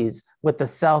ease with the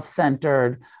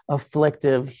self-centered,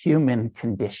 afflictive human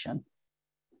condition.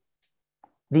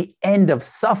 The end of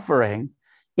suffering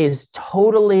is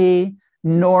totally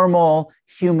normal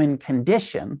human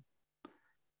condition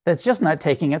that's just not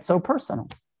taking it so personal.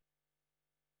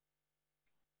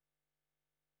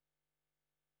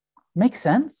 Makes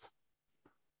sense?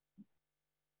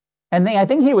 And I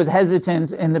think he was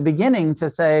hesitant in the beginning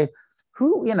to say,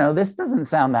 this doesn't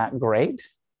sound that great.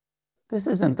 This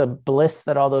isn't the bliss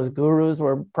that all those gurus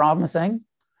were promising.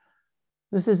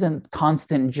 This isn't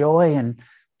constant joy and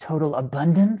total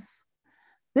abundance.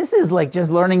 This is like just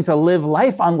learning to live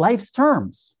life on life's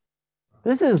terms.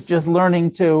 This is just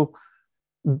learning to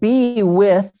be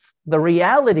with the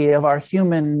reality of our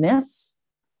humanness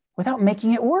without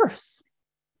making it worse.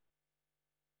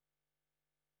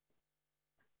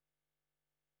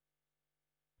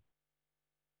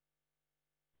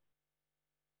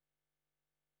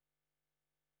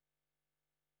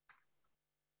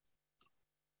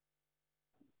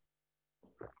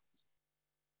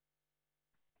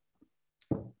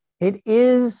 It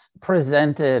is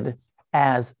presented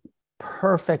as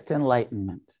perfect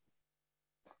enlightenment,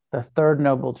 the third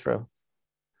noble truth,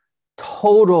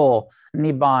 total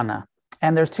nibbana.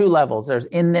 And there's two levels. There's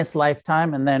in this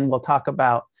lifetime, and then we'll talk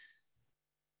about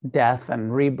death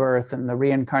and rebirth and the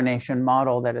reincarnation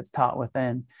model that it's taught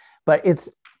within. But it's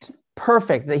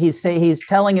perfect that he's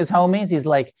telling his homies, he's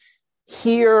like,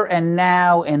 here and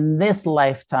now in this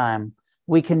lifetime,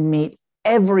 we can meet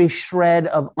every shred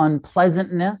of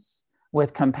unpleasantness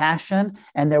with compassion,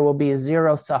 and there will be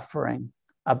zero suffering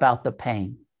about the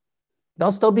pain.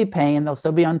 There'll still be pain, there'll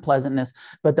still be unpleasantness,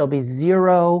 but there'll be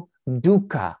zero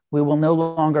dukkha. We will no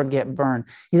longer get burned.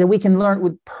 He said we can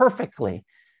learn perfectly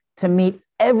to meet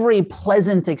every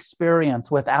pleasant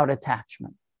experience without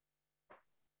attachment.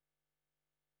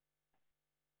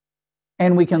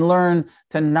 And we can learn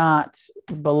to not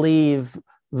believe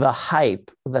the hype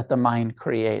that the mind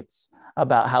creates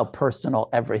about how personal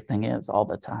everything is all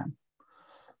the time.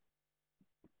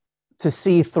 To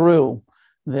see through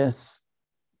this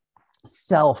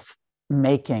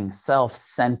self-making,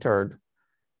 self-centered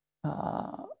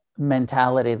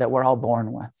mentality that we're all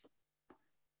born with.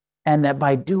 And that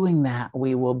by doing that,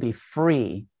 we will be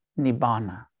free,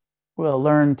 nibbana. We'll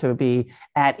learn to be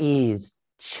at ease,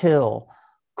 chill,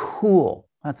 cool.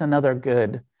 That's another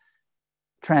good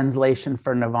translation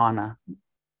for nirvana.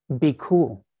 Be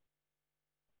cool.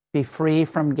 Be free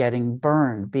from getting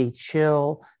burned. Be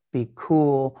chill, be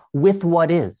cool with what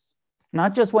is.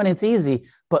 Not just when it's easy,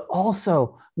 but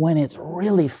also when it's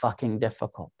really fucking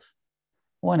difficult,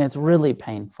 when it's really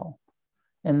painful,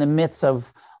 in the midst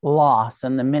of loss,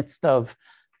 in the midst of,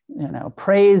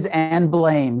 praise and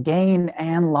blame, gain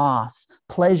and loss,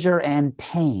 pleasure and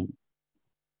pain,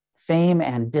 fame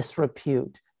and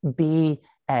disrepute. Be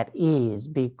at ease,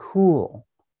 be cool,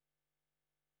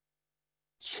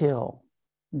 chill,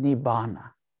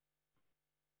 nibbana.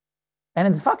 And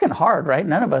it's fucking hard, right?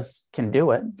 None of us can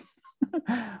do it.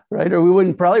 right? Or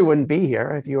we probably wouldn't be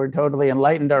here if you were totally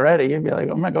enlightened already. You'd be like,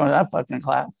 I'm not going to that fucking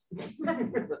class.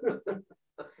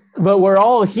 But we're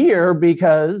all here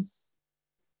because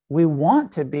we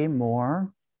want to be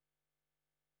more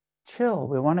chill.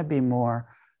 We want to be more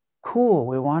cool.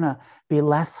 We want to be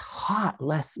less hot,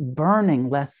 less burning,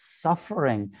 less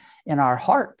suffering in our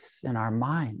hearts, in our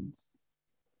minds.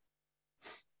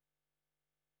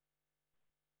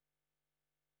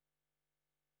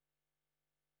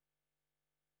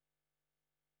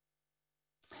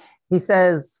 He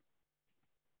says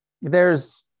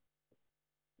there's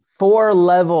 4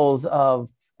 levels of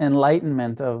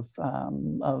enlightenment, of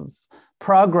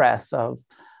progress, of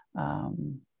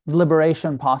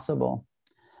liberation possible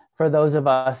for those of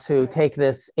us who take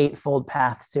this eightfold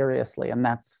path seriously. And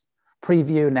that's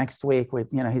preview next week.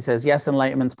 With, he says, yes,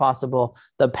 enlightenment's possible.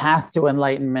 The path to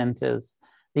enlightenment is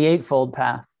the eightfold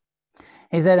path.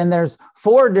 He said, and there's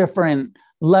 4 different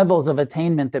levels of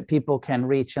attainment that people can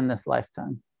reach in this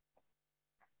lifetime.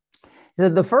 He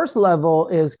said the first level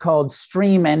is called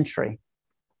stream entry.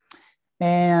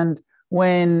 And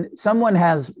when someone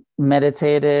has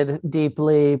meditated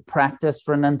deeply, practiced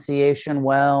renunciation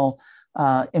well,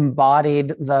 embodied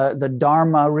the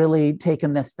Dharma, really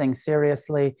taken this thing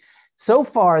seriously, so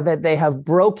far that they have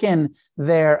broken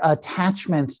their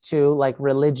attachment to like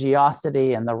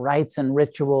religiosity and the rites and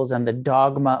rituals and the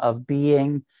dogma of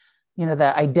being,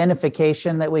 the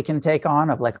identification that we can take on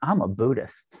of like, I'm a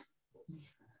Buddhist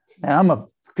and I'm a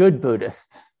good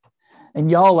Buddhist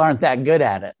and y'all aren't that good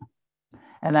at it.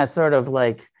 And that's sort of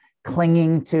like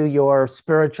clinging to your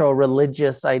spiritual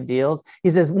religious ideals.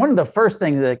 He says one of the first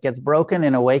things that gets broken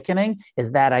in awakening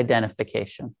is that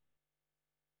identification.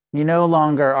 You no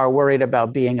longer are worried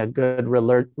about being a good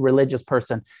religious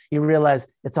person. You realize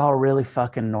it's all really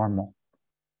fucking normal.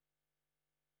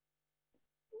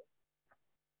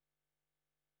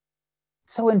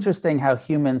 So interesting how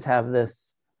humans have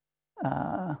this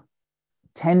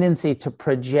tendency to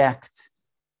project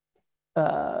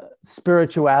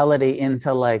spirituality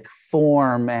into like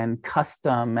form and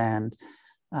custom and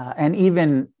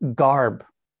even garb.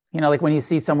 Like when you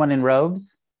see someone in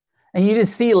robes and you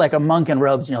just see like a monk in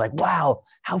robes and you're like, wow,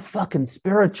 how fucking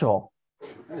spiritual.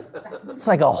 It's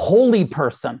like a holy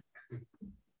person.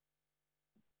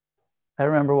 I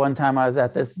remember one time I was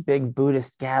at this big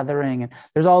Buddhist gathering and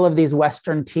there's all of these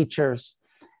Western teachers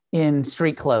in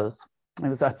street clothes. It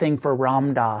was a thing for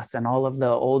Ram Dass and all of the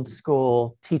old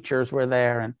school teachers were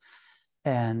there.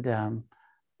 And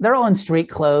they're all in street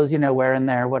clothes, wearing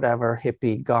their whatever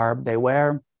hippie garb they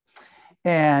wear.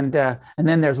 And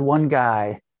then there's one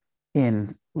guy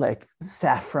in like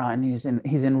saffron. He's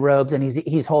in robes and he's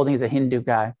a Hindu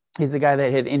guy. He's the guy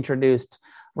that had introduced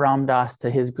Ram Dass to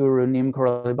his guru Neem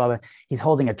Karoli Baba. He's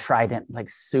holding a trident, like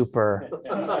super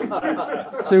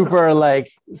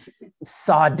like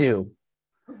sadhu.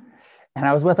 And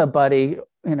I was with a buddy,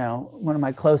 one of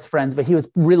my close friends, but he was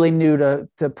really new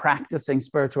to practicing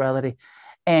spirituality.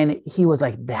 And he was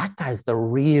like, that guy's the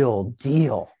real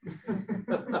deal.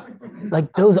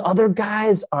 Like those other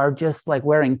guys are just like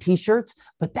wearing t-shirts,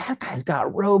 but that guy's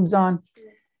got robes on.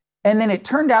 And then it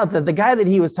turned out that the guy that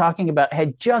he was talking about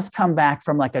had just come back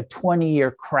from like a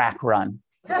 20-year crack run.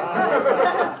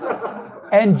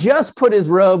 And just put his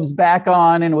robes back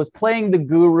on and was playing the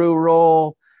guru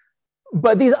role.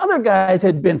 But these other guys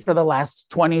had been for the last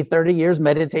 20, 30 years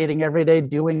meditating every day,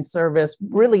 doing service,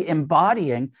 really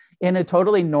embodying in a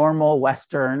totally normal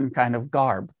Western kind of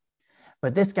garb.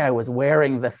 But this guy was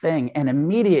wearing the thing. And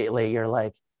immediately you're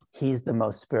like, he's the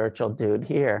most spiritual dude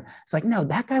here. It's like, no,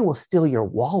 that guy will steal your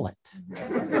wallet.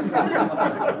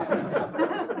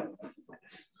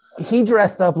 He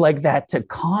dressed up like that to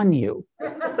con you.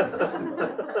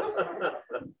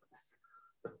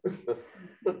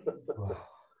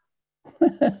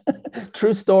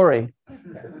 True story.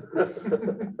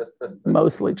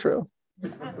 Mostly true.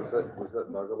 Was that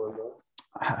Nagaland Ross?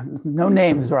 No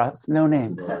names, Ross. No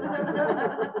names.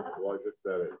 Well, I just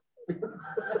said it.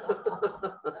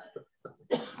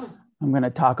 I'm going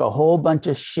to talk a whole bunch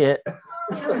of shit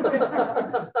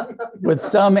with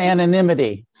some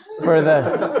anonymity for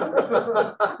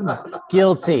the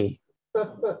guilty.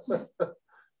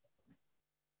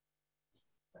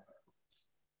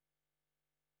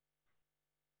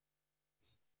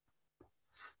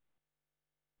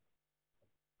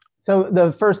 So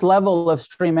the first level of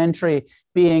stream entry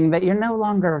being that you're no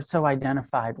longer so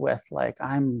identified with like,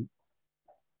 I'm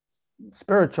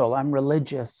spiritual, I'm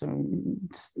religious, and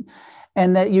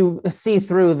that you see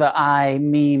through the I,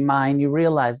 me, mine. You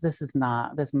realize this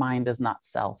mind is not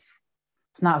self.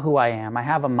 It's not who I am. I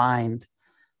have a mind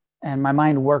and my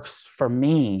mind works for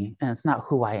me and it's not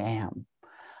who I am.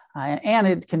 And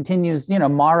it continues,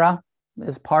 Mara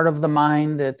is part of the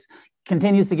mind. It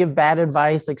continues to give bad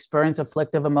advice, experience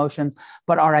afflictive emotions,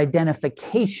 but our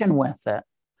identification with it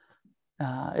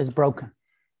is broken.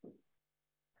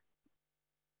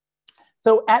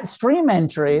 So at stream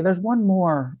entry, there's one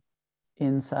more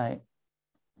insight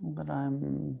that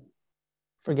I'm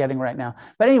forgetting right now.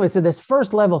 But anyway, so this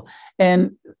first level,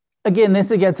 and again,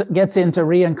 this gets into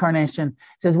reincarnation. It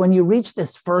says when you reach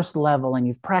this first level and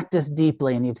you've practiced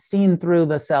deeply and you've seen through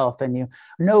the self and you're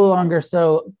no longer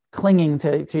so clinging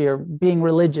to your being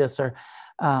religious, or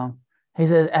he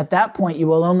says at that point you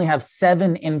will only have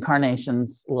 7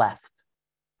 incarnations left.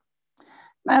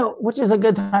 Now, which is a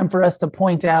good time for us to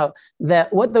point out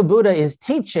that what the Buddha is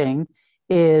teaching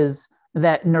is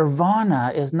that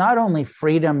nirvana is not only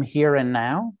freedom here and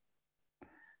now,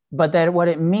 but that what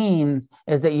it means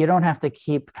is that you don't have to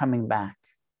keep coming back.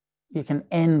 You can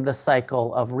end the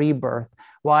cycle of rebirth.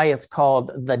 Why it's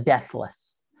called the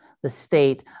deathless, the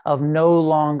state of no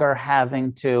longer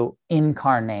having to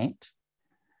incarnate,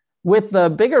 with the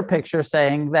bigger picture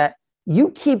saying that you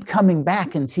keep coming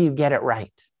back until you get it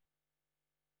right.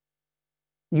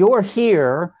 You're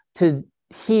here to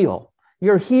heal.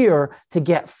 You're here to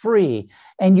get free.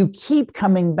 And you keep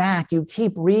coming back. You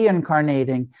keep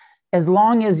reincarnating as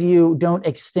long as you don't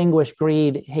extinguish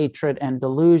greed, hatred, and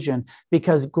delusion.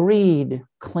 Because greed,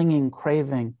 clinging,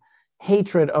 craving,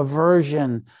 hatred,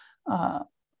 aversion,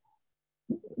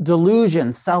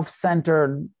 delusion,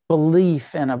 self-centered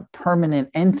belief in a permanent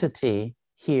entity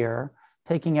here,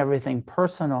 taking everything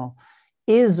personal,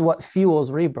 is what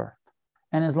fuels rebirth.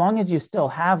 And as long as you still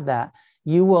have that,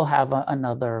 you will have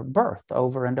another birth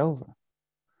over and over.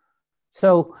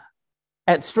 So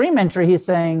at stream entry, he's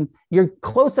saying you're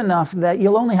close enough that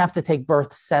you'll only have to take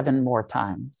birth 7 more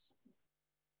times.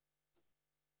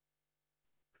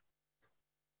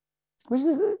 Which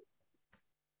is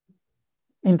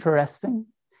interesting.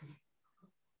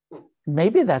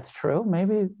 Maybe that's true.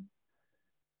 Maybe,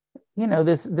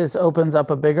 this opens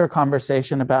up a bigger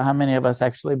conversation about how many of us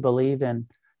actually believe in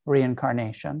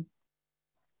reincarnation.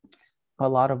 A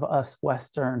lot of us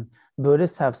Western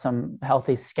Buddhists have some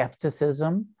healthy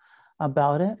skepticism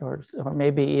about it, or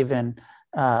maybe even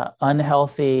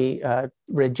unhealthy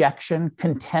rejection,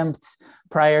 contempt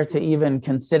prior to even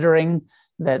considering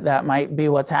that might be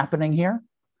what's happening here.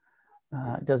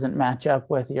 It doesn't match up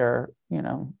with your,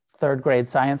 3rd grade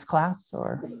science class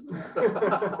or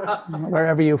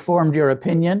wherever you formed your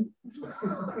opinion,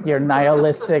 your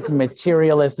nihilistic,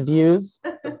 materialist views.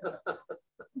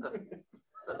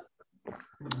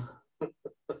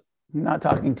 I'm not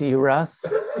talking to you, Russ. That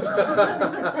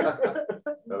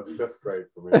was 5th grade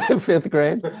for me. 5th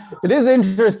grade. It is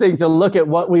interesting to look at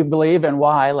what we believe and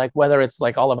why, like whether it's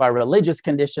like all of our religious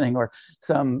conditioning or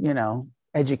some,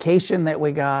 education that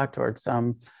we got, or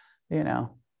some,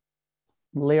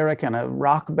 lyric in a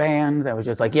rock band that was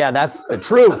just like, yeah, that's the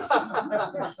truth.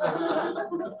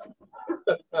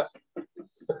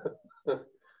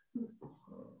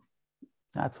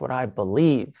 That's what I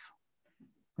believe.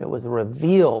 It was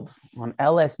revealed on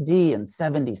LSD in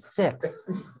 76.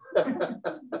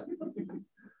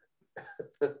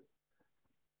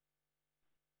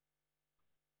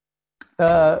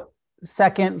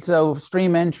 Second, so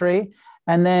stream entry.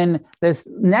 And then this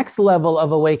next level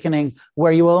of awakening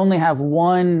where you will only have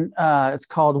one, it's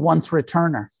called once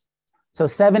returner. So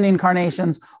 7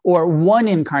 incarnations or 1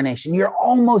 incarnation. You're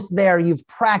almost there. You've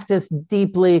practiced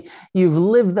deeply. You've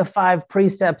lived the 5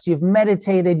 precepts. You've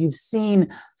meditated. You've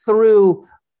seen through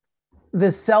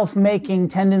the self-making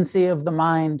tendency of the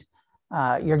mind.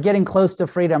 You're getting close to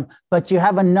freedom, but you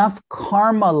have enough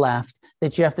karma left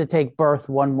that you have to take birth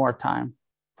 1 more time.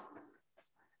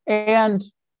 And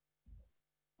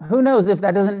who knows if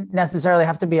that doesn't necessarily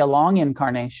have to be a long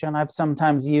incarnation. I've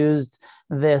sometimes used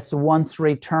this once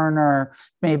returner,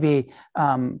 maybe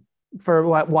for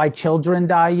why children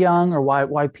die young, or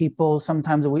why people,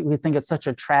 sometimes we think it's such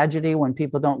a tragedy when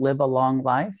people don't live a long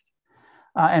life.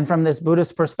 And from this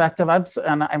Buddhist perspective,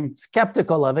 I'm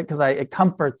skeptical of it because it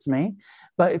comforts me,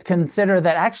 but consider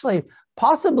that actually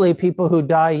possibly people who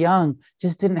die young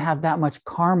just didn't have that much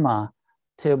karma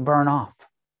to burn off.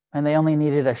 And they only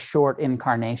needed a short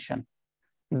incarnation,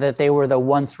 that they were the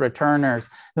once returners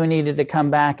who needed to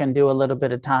come back and do a little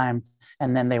bit of time,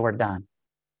 and then they were done.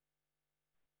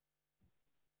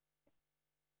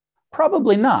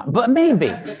 Probably not, but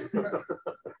maybe,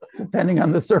 depending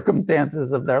on the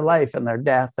circumstances of their life and their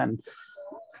death and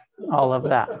all of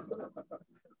that.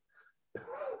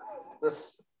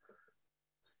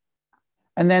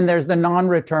 And then there's the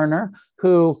non-returner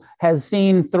who has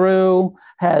seen through,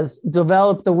 has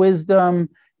developed the wisdom,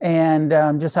 and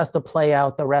just has to play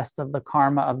out the rest of the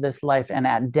karma of this life. And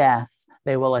at death,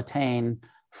 they will attain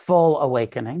full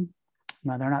awakening.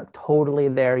 Now, they're not totally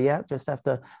there yet, just have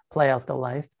to play out the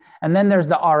life. And then there's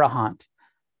the Arahant,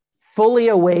 fully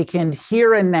awakened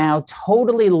here and now,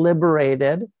 totally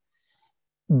liberated,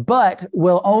 but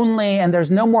will only, and there's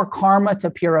no more karma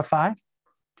to purify.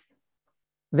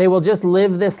 They will just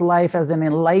live this life as an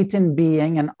enlightened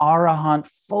being, an Arahant,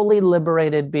 fully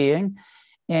liberated being.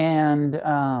 And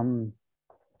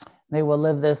they will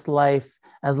live this life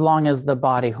as long as the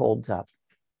body holds up.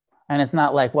 And it's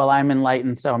not like, well, I'm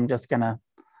enlightened, so I'm just going to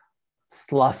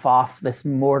slough off this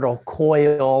mortal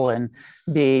coil and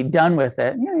be done with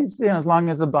it. As long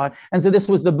as the body. And so this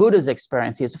was the Buddha's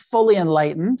experience. He is fully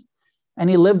enlightened, and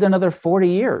he lived another 40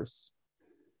 years.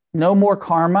 No more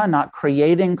karma, not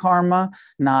creating karma,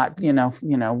 not,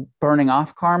 burning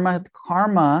off karma.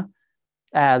 Karma,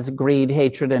 as greed,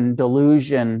 hatred, and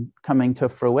delusion coming to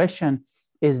fruition,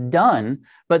 is done.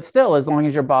 But still, as long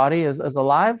as your body is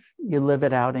alive, you live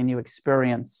it out and you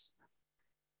experience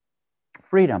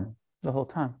freedom the whole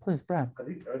time. Please, Brad.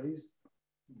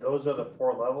 Those are the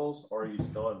 4 levels, or are you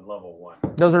still in level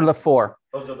 1? Those are the 4.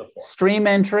 Those are the 4. Stream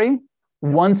entry.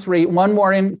 One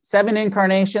more 7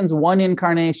 incarnations, 1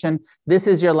 incarnation. This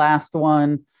is your last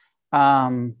one.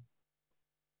 Arahant,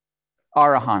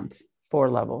 4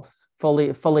 levels,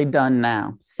 fully done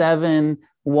now. 7,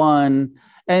 1,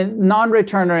 and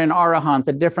non-returner and Arahant.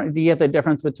 Do you get the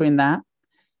difference between that?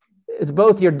 It's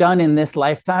both you're done in this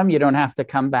lifetime, you don't have to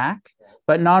come back.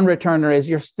 But non-returner is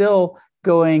you're still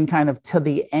going kind of to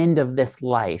the end of this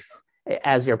life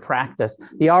as your practice.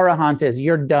 The Arahant is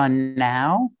you're done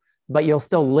now, but you'll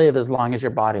still live as long as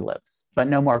your body lives, but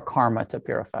no more karma to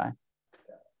purify.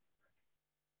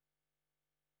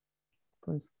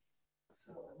 Please.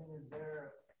 So, is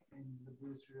there in the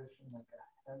Buddhist tradition like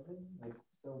a heaven?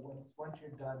 Once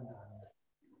you're done,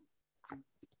 you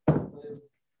live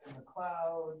in the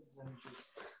clouds and just...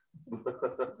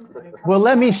 Well,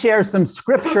 let me share some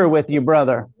scripture with you,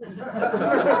 brother.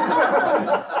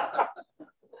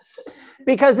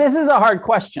 Because this is a hard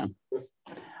question.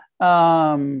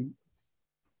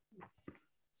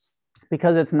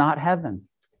 Because it's not heaven.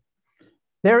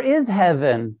 There is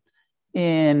heaven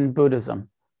in Buddhism.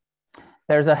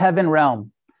 There's a heaven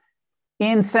realm.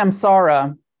 In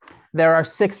samsara, there are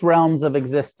 6 realms of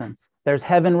existence. There's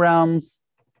heaven realms,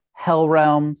 hell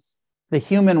realms, the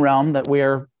human realm that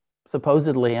we're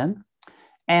supposedly in,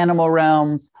 animal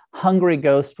realms, hungry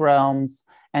ghost realms,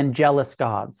 and jealous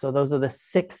gods. So those are the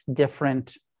 6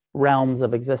 different realms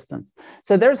of existence.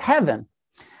 So there's heaven.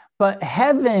 But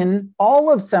heaven,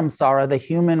 all of samsara, the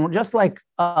human, just like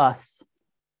us,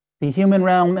 the human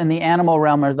realm and the animal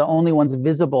realm are the only ones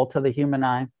visible to the human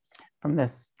eye from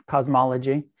this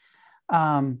cosmology.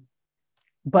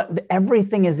 But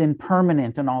everything is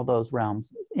impermanent in all those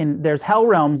realms. There's hell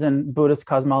realms in Buddhist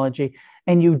cosmology,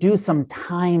 and you do some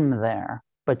time there,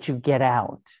 but you get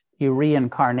out. You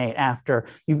reincarnate after.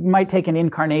 You might take an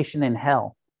incarnation in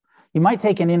hell. You might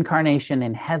take an incarnation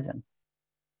in heaven.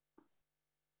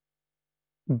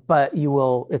 But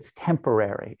it's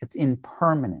temporary, it's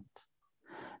impermanent.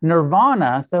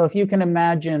 Nirvana, so if you can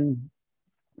imagine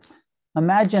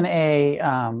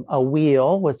a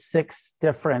wheel with 6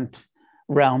 different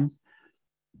realms,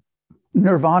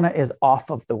 nirvana is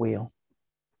off of the wheel.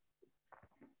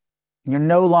 You're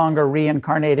no longer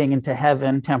reincarnating into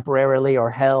heaven temporarily, or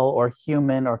hell, or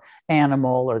human, or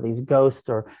animal, or these ghost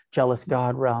or jealous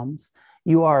god realms.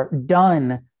 You are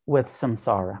done with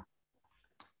samsara.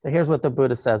 So here's what the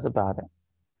Buddha says about it.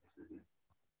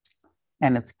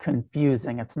 And it's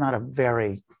confusing. It's not a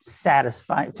very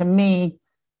satisfying. To me,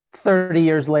 30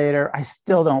 years later, I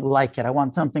still don't like it. I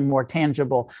want something more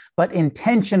tangible. But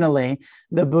intentionally,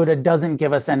 the Buddha doesn't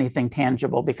give us anything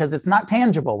tangible because it's not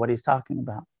tangible what he's talking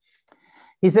about.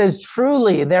 He says,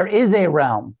 truly, there is a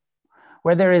realm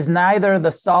where there is neither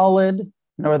the solid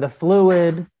nor the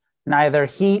fluid, neither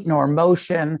heat nor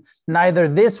motion, neither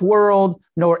this world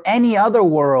nor any other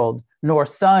world, nor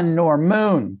sun nor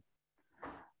moon.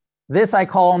 This I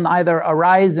call neither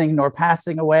arising nor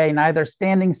passing away, neither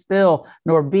standing still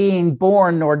nor being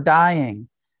born nor dying.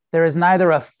 There is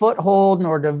neither a foothold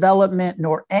nor development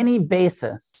nor any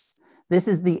basis. This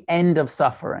is the end of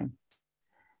suffering.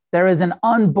 There is an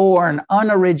unborn,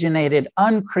 unoriginated,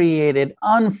 uncreated,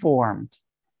 unformed.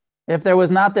 If there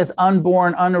was not this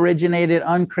unborn, unoriginated,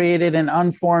 uncreated, and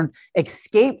unformed,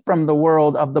 escape from the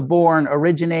world of the born,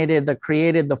 originated, the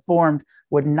created, the formed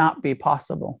would not be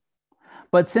possible.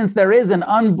 But since there is an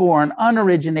unborn,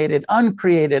 unoriginated,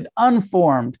 uncreated,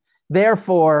 unformed,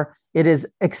 therefore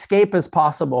escape is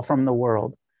possible from the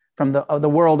world, from the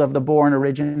world of the born,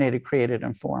 originated, created,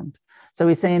 and formed. So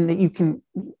he's saying that you can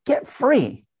get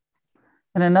free.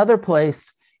 In another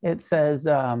place, it says,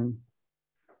 when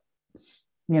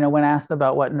asked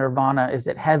about what nirvana, is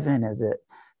it heaven? Is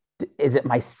it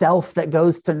myself that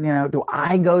goes to, do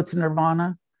I go to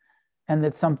nirvana? And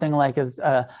it's something like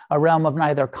a realm of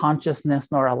neither consciousness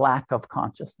nor a lack of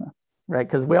consciousness, right?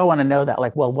 Because we all want to know that,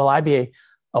 like, well, will I be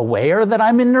aware that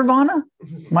I'm in nirvana?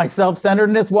 My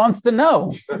self-centeredness wants to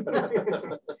know.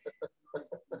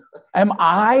 Am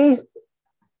I?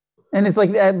 And it's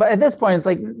like, but at this point, it's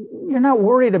like, you're not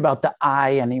worried about the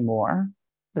I anymore,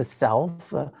 the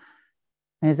self. And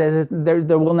he says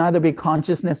there will neither be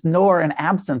consciousness nor an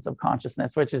absence of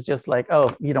consciousness, which is just like,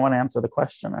 oh, you don't want to answer the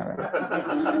question. All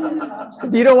right.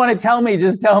 If you don't want to tell me,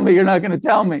 just tell me you're not going to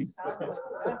tell me.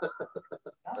 That's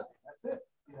it,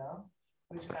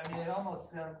 Which, it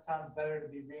almost sounds better to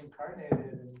be reincarnated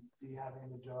and be having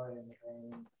the joy and the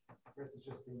pain versus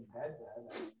just being dead.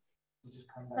 You just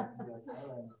come back and be like,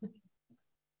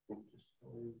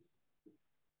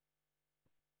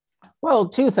 Well,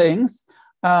 two things.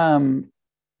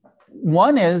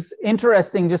 One is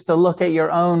interesting just to look at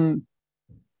your own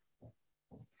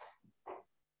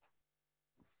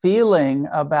feeling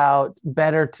about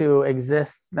better to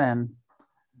exist than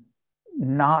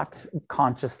not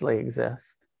consciously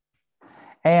exist.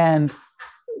 And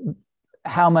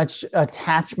how much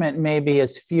attachment maybe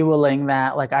is fueling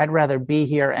that. Like, I'd rather be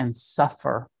here and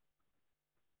suffer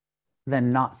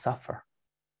than not suffer.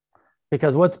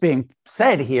 Because what's being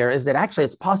said here is that actually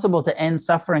it's possible to end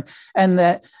suffering, and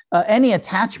that any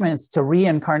attachments to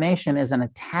reincarnation is an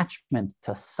attachment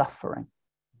to suffering.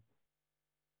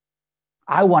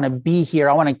 I want to be here.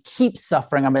 I want to keep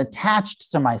suffering. I'm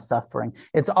attached to my suffering.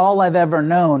 It's all I've ever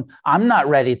known. I'm not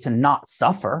ready to not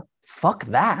suffer. Fuck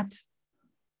that.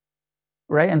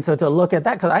 Right? And so to look at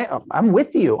that, because I'm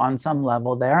with you on some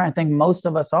level there. I think most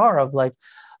of us are, of like,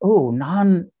 oh,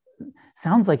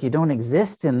 sounds like you don't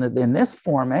exist in this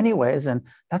form anyways, and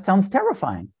that sounds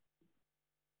terrifying.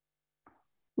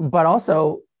 But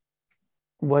also,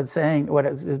 what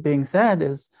is being said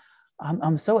is,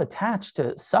 I'm so attached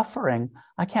to suffering,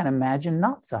 I can't imagine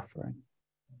not suffering.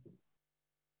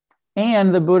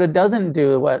 And the Buddha doesn't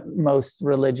do what most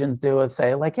religions do of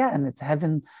say, like, yeah, and it's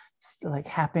heaven, it's like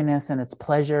happiness and it's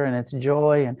pleasure and it's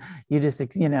joy, and you just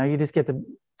get to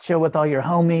chill with all your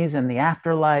homies in the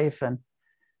afterlife. And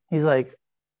he's like,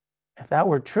 if that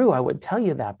were true, I would tell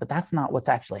you that, but that's not what's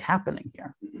actually happening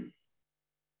here.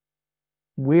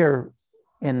 We're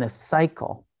in this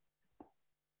cycle,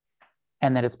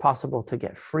 and that it's possible to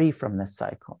get free from this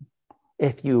cycle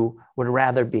if you would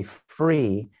rather be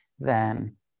free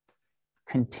than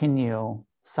continue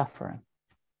suffering.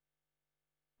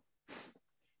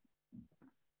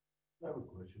 I have a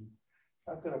question.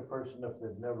 How can a person, if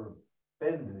they've never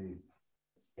been to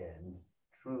the end,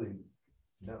 truly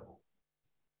know?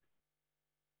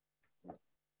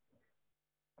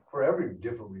 For every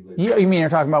different religion. You mean you're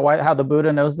talking about how the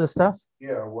Buddha knows this stuff?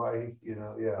 Yeah, why,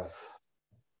 yeah.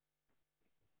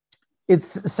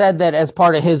 It's said that as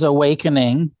part of his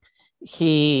awakening,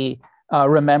 he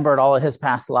remembered all of his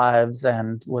past lives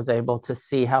and was able to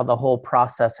see how the whole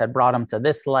process had brought him to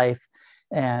this life.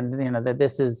 And, that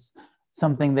this is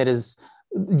something that is,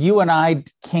 you and I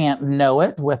can't know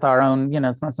it with our own,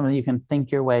 it's not something you can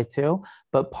think your way to,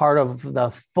 but part of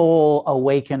the full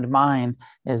awakened mind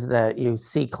is that you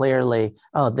see clearly,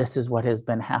 oh, this is what has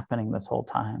been happening this whole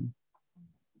time.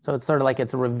 So it's sort of like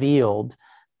it's revealed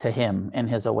to him in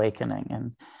his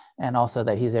awakening, and also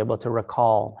that he's able to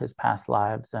recall his past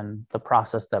lives and the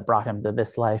process that brought him to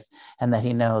this life, and that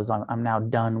he knows I'm now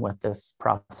done with this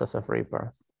process of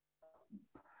rebirth.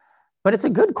 But it's a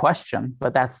good question,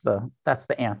 but that's the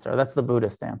answer. That's the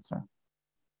Buddhist answer.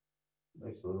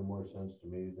 Makes a little more sense to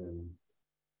me than,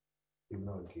 even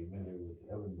though it came in here with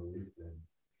heaven belief, then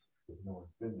if no one's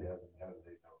been to heaven, how do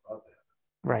they know about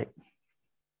that? Right.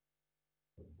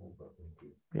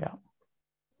 Yeah.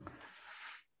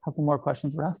 Couple more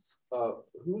questions, Russ?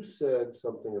 Who said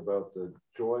something about the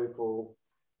joyful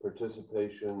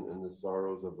participation in the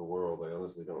sorrows of the world? I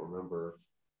honestly don't remember.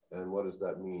 And what does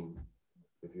that mean,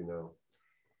 if you know?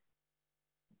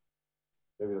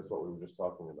 Maybe that's what we were just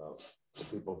talking about. The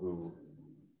people who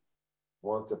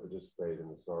want to participate in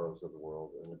the sorrows of the world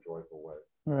in a joyful way.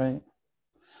 Right.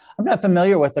 I'm not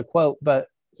familiar with the quote, but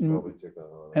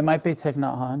it might be Thich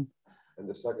Nhat Hanh. And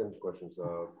the second question is,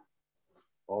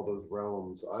 all those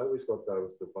realms, I always thought that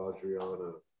was the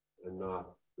Vajrayana and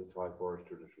not the Thai forest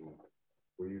tradition.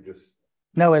 Were you just...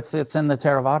 No, it's in the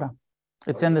Theravada.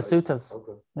 It's in the suttas.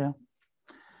 Okay. Yeah.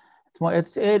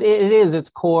 It's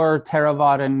core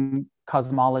Theravada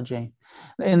cosmology.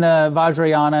 In the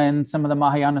Vajrayana and some of the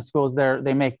Mahayana schools,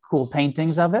 they make cool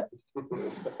paintings of it.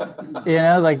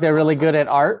 Like they're really good at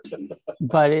art.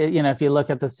 But if you look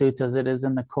at the suttas, it is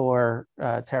in the core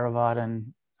Theravadan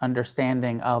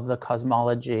understanding of the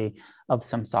cosmology of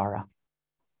samsara.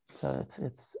 So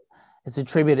it's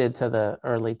attributed to the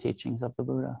early teachings of the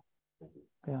Buddha.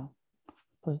 Yeah,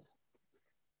 please.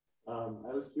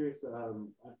 I was curious. I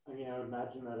would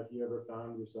imagine that if you ever found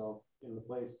yourself in the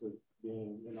place of being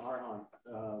an arhat,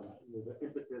 the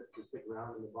impetus to stick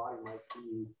around in the body might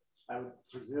be, I would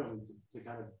presume, to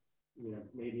kind of,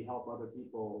 maybe help other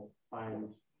people find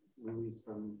release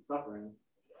from suffering,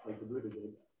 like the Buddha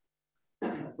did.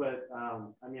 But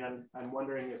I'm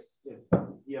wondering if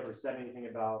he ever said anything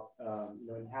about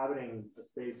inhabiting a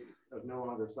space of no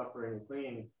longer suffering and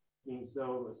clinging being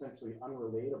so essentially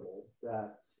unrelatable that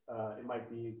it might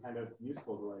be kind of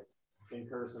useful to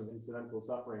incur some incidental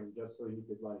suffering just so you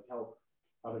could help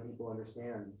other people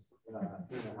understand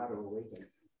how to awaken.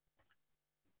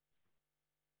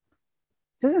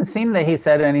 It doesn't seem that he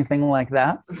said anything like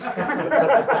that.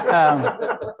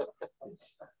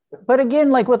 But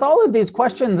again, with all of these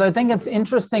questions, I think it's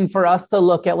interesting for us to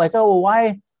look at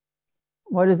why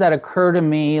does that occur to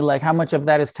me? How much of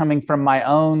that is coming from my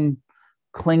own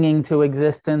clinging to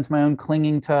existence, my own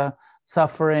clinging to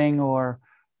suffering, or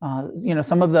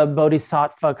some of the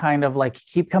bodhisattva kind of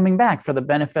keep coming back for the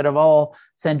benefit of all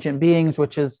sentient beings,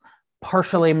 which is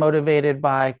partially motivated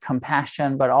by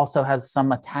compassion, but also has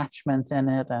some attachment in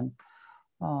it. And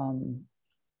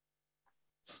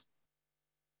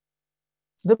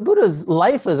the Buddha's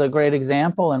life is a great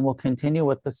example, and we'll continue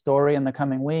with the story in the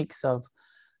coming weeks of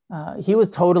he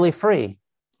was totally free,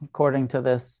 according to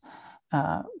this,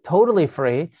 totally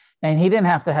free, and he didn't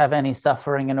have to have any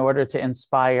suffering in order to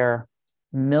inspire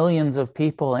millions of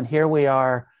people. And here we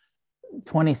are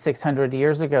 2,600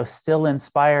 years ago, still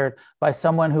inspired by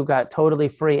someone who got totally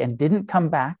free and didn't come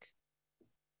back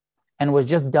and was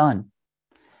just done.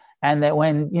 And that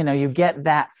when you get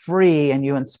that free and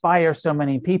you inspire so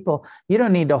many people, you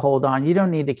don't need to hold on. You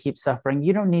don't need to keep suffering.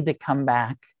 You don't need to come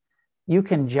back. You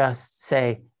can just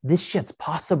say, this shit's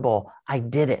possible. I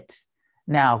did it.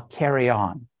 Now carry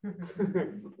on.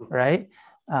 Right?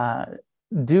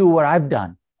 Do what I've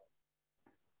done.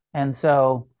 And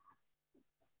so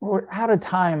we're out of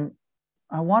time.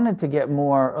 I wanted to get a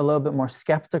little bit more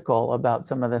skeptical about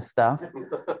some of this stuff.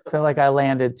 I feel like I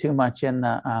landed too much in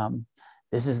the,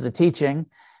 this is the teaching,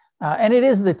 and it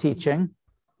is the teaching.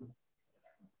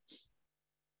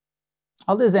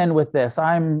 I'll just end with this.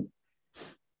 I'm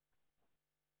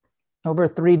over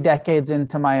 3 decades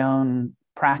into my own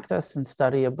practice and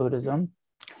study of Buddhism.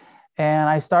 And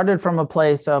I started from a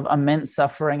place of immense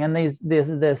suffering, and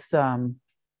this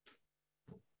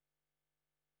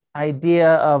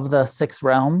idea of the 6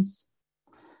 realms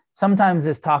sometimes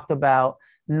is talked about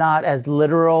not as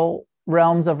literal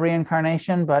realms of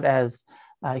reincarnation, but as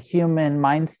human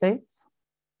mind states.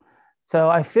 So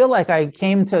I feel like I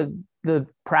came to the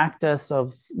practice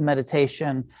of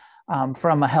meditation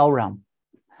from a hell realm.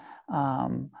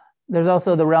 There's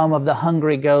also the realm of the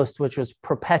hungry ghost, which was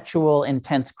perpetual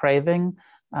intense craving,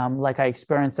 like I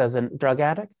experienced as a drug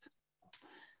addict.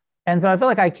 And so I feel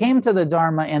like I came to the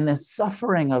Dharma in this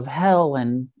suffering of hell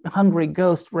and hungry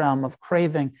ghost realm of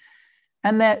craving.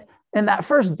 And that in that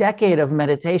first decade of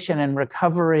meditation and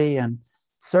recovery and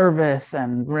service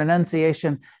and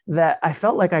renunciation, that I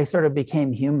felt like I sort of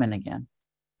became human again.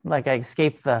 Like I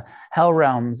escaped the hell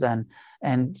realms and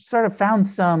sort of found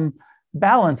some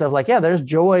balance of there's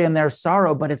joy and there's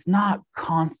sorrow, but it's not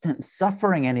constant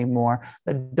suffering anymore.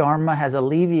 The Dharma has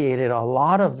alleviated a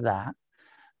lot of that,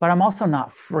 but I'm also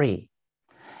not free.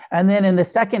 And then in the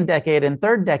second decade and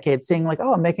third decade, seeing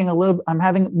I'm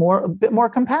having a bit more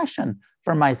compassion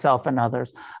for myself and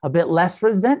others, a bit less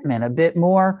resentment, a bit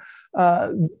more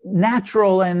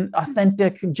natural and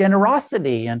authentic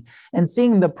generosity, and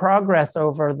seeing the progress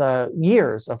over the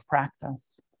years of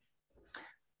practice.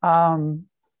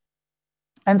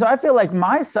 And so I feel like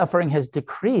my suffering has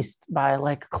decreased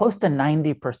by close to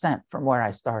 90% from where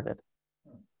I started.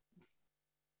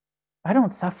 I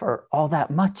don't suffer all that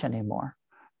much anymore.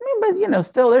 But there's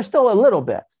still a little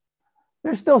bit.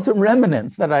 There's still some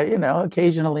remnants that I,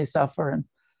 occasionally suffer. And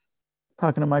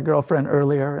talking to my girlfriend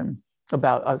earlier and I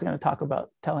was going to talk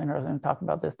about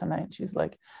this tonight. She's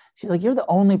like, you're the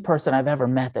only person I've ever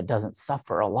met that doesn't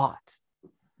suffer a lot.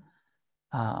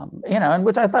 And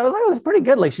which I thought was pretty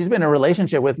good. She's been in a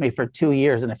relationship with me for 2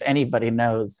 years. And if anybody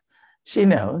knows, she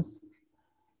knows.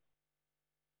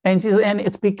 And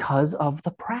it's because of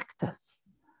the practice.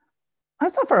 I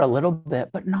suffer a little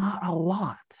bit, but not a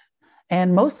lot.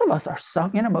 And most of us are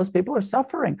suffering, most people are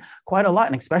suffering quite a lot.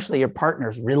 And especially your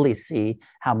partners really see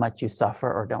how much you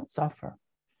suffer or don't suffer.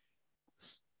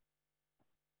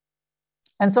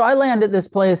 And so I land at this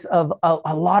place of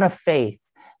a lot of faith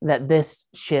that this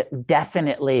shit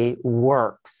definitely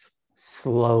works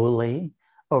slowly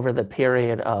over the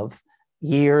period of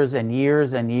years and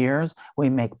years and years. We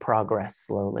make progress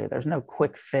slowly. There's no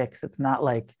quick fix. It's not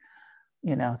like,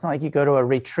 it's not like you go to a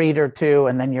retreat or two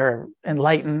and then you're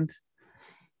enlightened.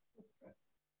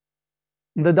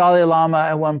 The Dalai Lama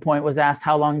at one point was asked,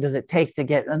 how long does it take to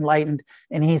get enlightened?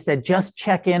 And he said, just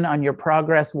check in on your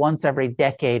progress once every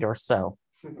decade or so.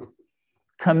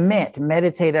 Commit,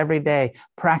 meditate every day,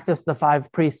 practice the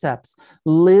 5 precepts,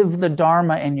 live the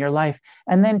Dharma in your life,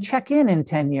 and then check in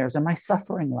 10 years. Am I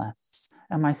suffering less?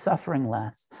 Am I suffering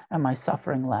less? Am I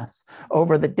suffering less?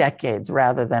 Over the decades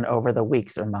rather than over the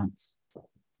weeks or months.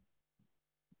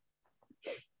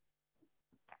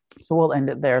 So we'll end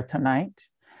it there tonight.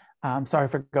 I'm sorry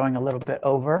for going a little bit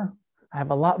over. I have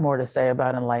a lot more to say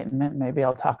about enlightenment. Maybe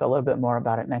I'll talk a little bit more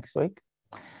about it next week.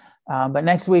 But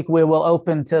next week, we will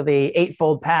open to the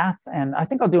Eightfold Path. And I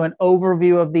think I'll do an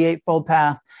overview of the Eightfold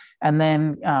Path and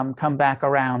then come back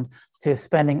around to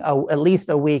spending at least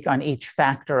a week on each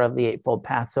factor of the Eightfold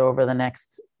Path. So over the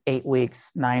next 8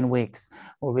 weeks, 9 weeks,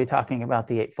 we'll be talking about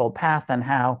the Eightfold Path and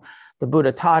how the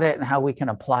Buddha taught it and how we can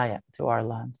apply it to our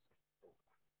lives.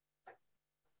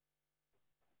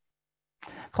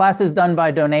 Class is done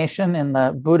by donation in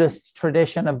the Buddhist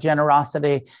tradition of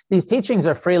generosity. These teachings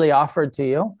are freely offered to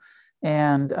you,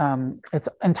 and it's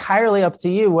entirely up to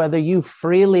you whether you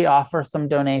freely offer some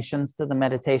donations to the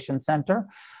meditation center.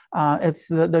 It's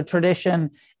the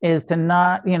tradition is to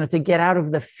not, to get out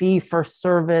of the fee for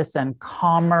service and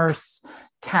commerce,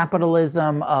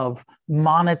 capitalism of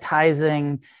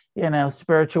monetizing,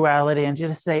 spirituality, and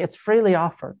just say it's freely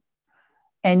offered.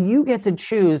 And you get to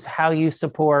choose how you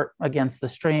support Against the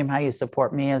Stream, how you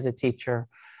support me as a teacher.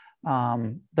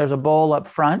 There's a bowl up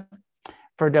front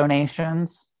for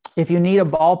donations. If you need a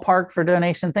ballpark for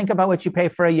donation, think about what you pay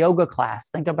for a yoga class.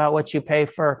 Think about what you pay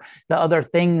for the other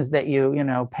things that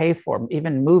you pay for,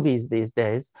 even movies these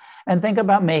days. And think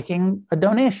about making a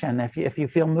donation if you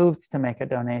feel moved to make a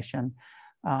donation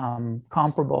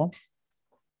comparable.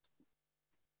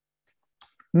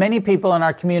 Many people in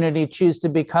our community choose to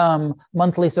become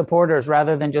monthly supporters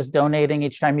rather than just donating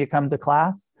each time you come to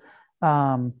class.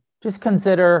 Just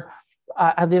consider,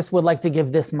 I just would like to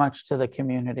give this much to the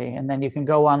community. And then you can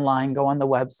go online, go on the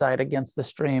website,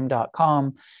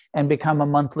 againstthestream.com, and become a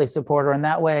monthly supporter. And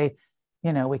that way,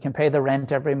 we can pay the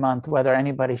rent every month, whether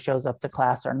anybody shows up to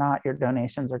class or not. Your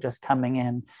donations are just coming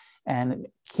in, and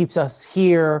it keeps us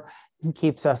here,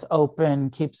 keeps us open,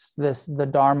 keeps the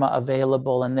Dharma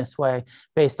available in this way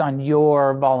based on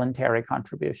your voluntary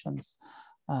contributions.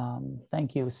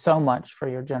 Thank you so much for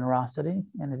your generosity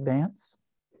in advance.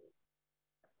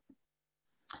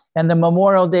 And the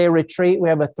Memorial Day retreat, we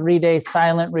have a 3-day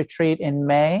silent retreat in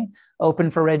May,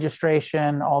 open for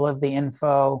registration. All of the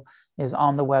info is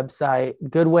on the website.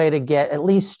 Good way to get at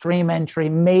least stream entry,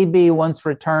 maybe once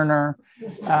returner.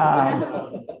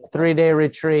 3-day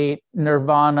retreat,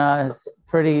 Nirvana is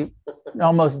pretty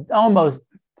almost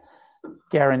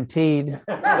guaranteed.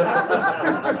 Kurt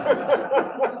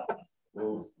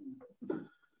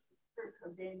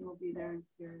Cobain will be there in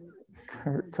spirit.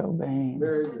 Kurt Cobain.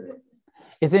 Where is it?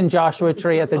 It's in Joshua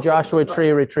Tree at the Joshua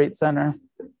Tree Retreat Center.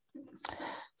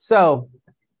 So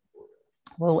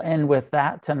we'll end with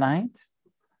that tonight.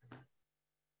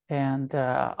 And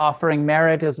offering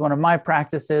merit is one of my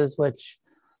practices, which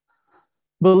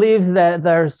believes that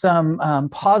there's some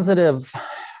positive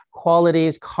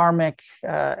qualities, karmic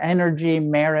energy,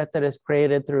 merit that is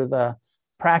created through the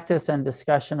practice and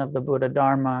discussion of the Buddha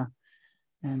Dharma.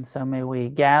 And so may we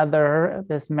gather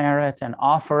this merit and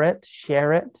offer it,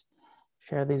 share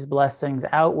these blessings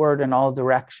outward in all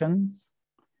directions.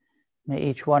 May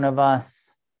each one of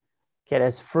us get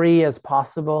as free as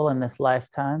possible in this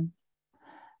lifetime.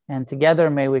 And together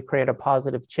may we create a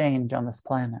positive change on this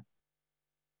planet.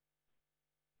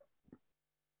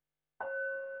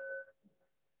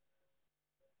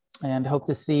 And hope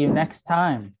to see you next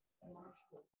time.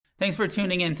 Thanks for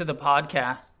tuning in to the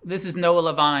podcast. This is Noah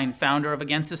Levine, founder of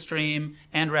Against the Stream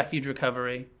and Refuge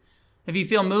Recovery. If you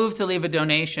feel moved to leave a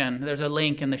donation, there's a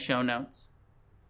link in the show notes.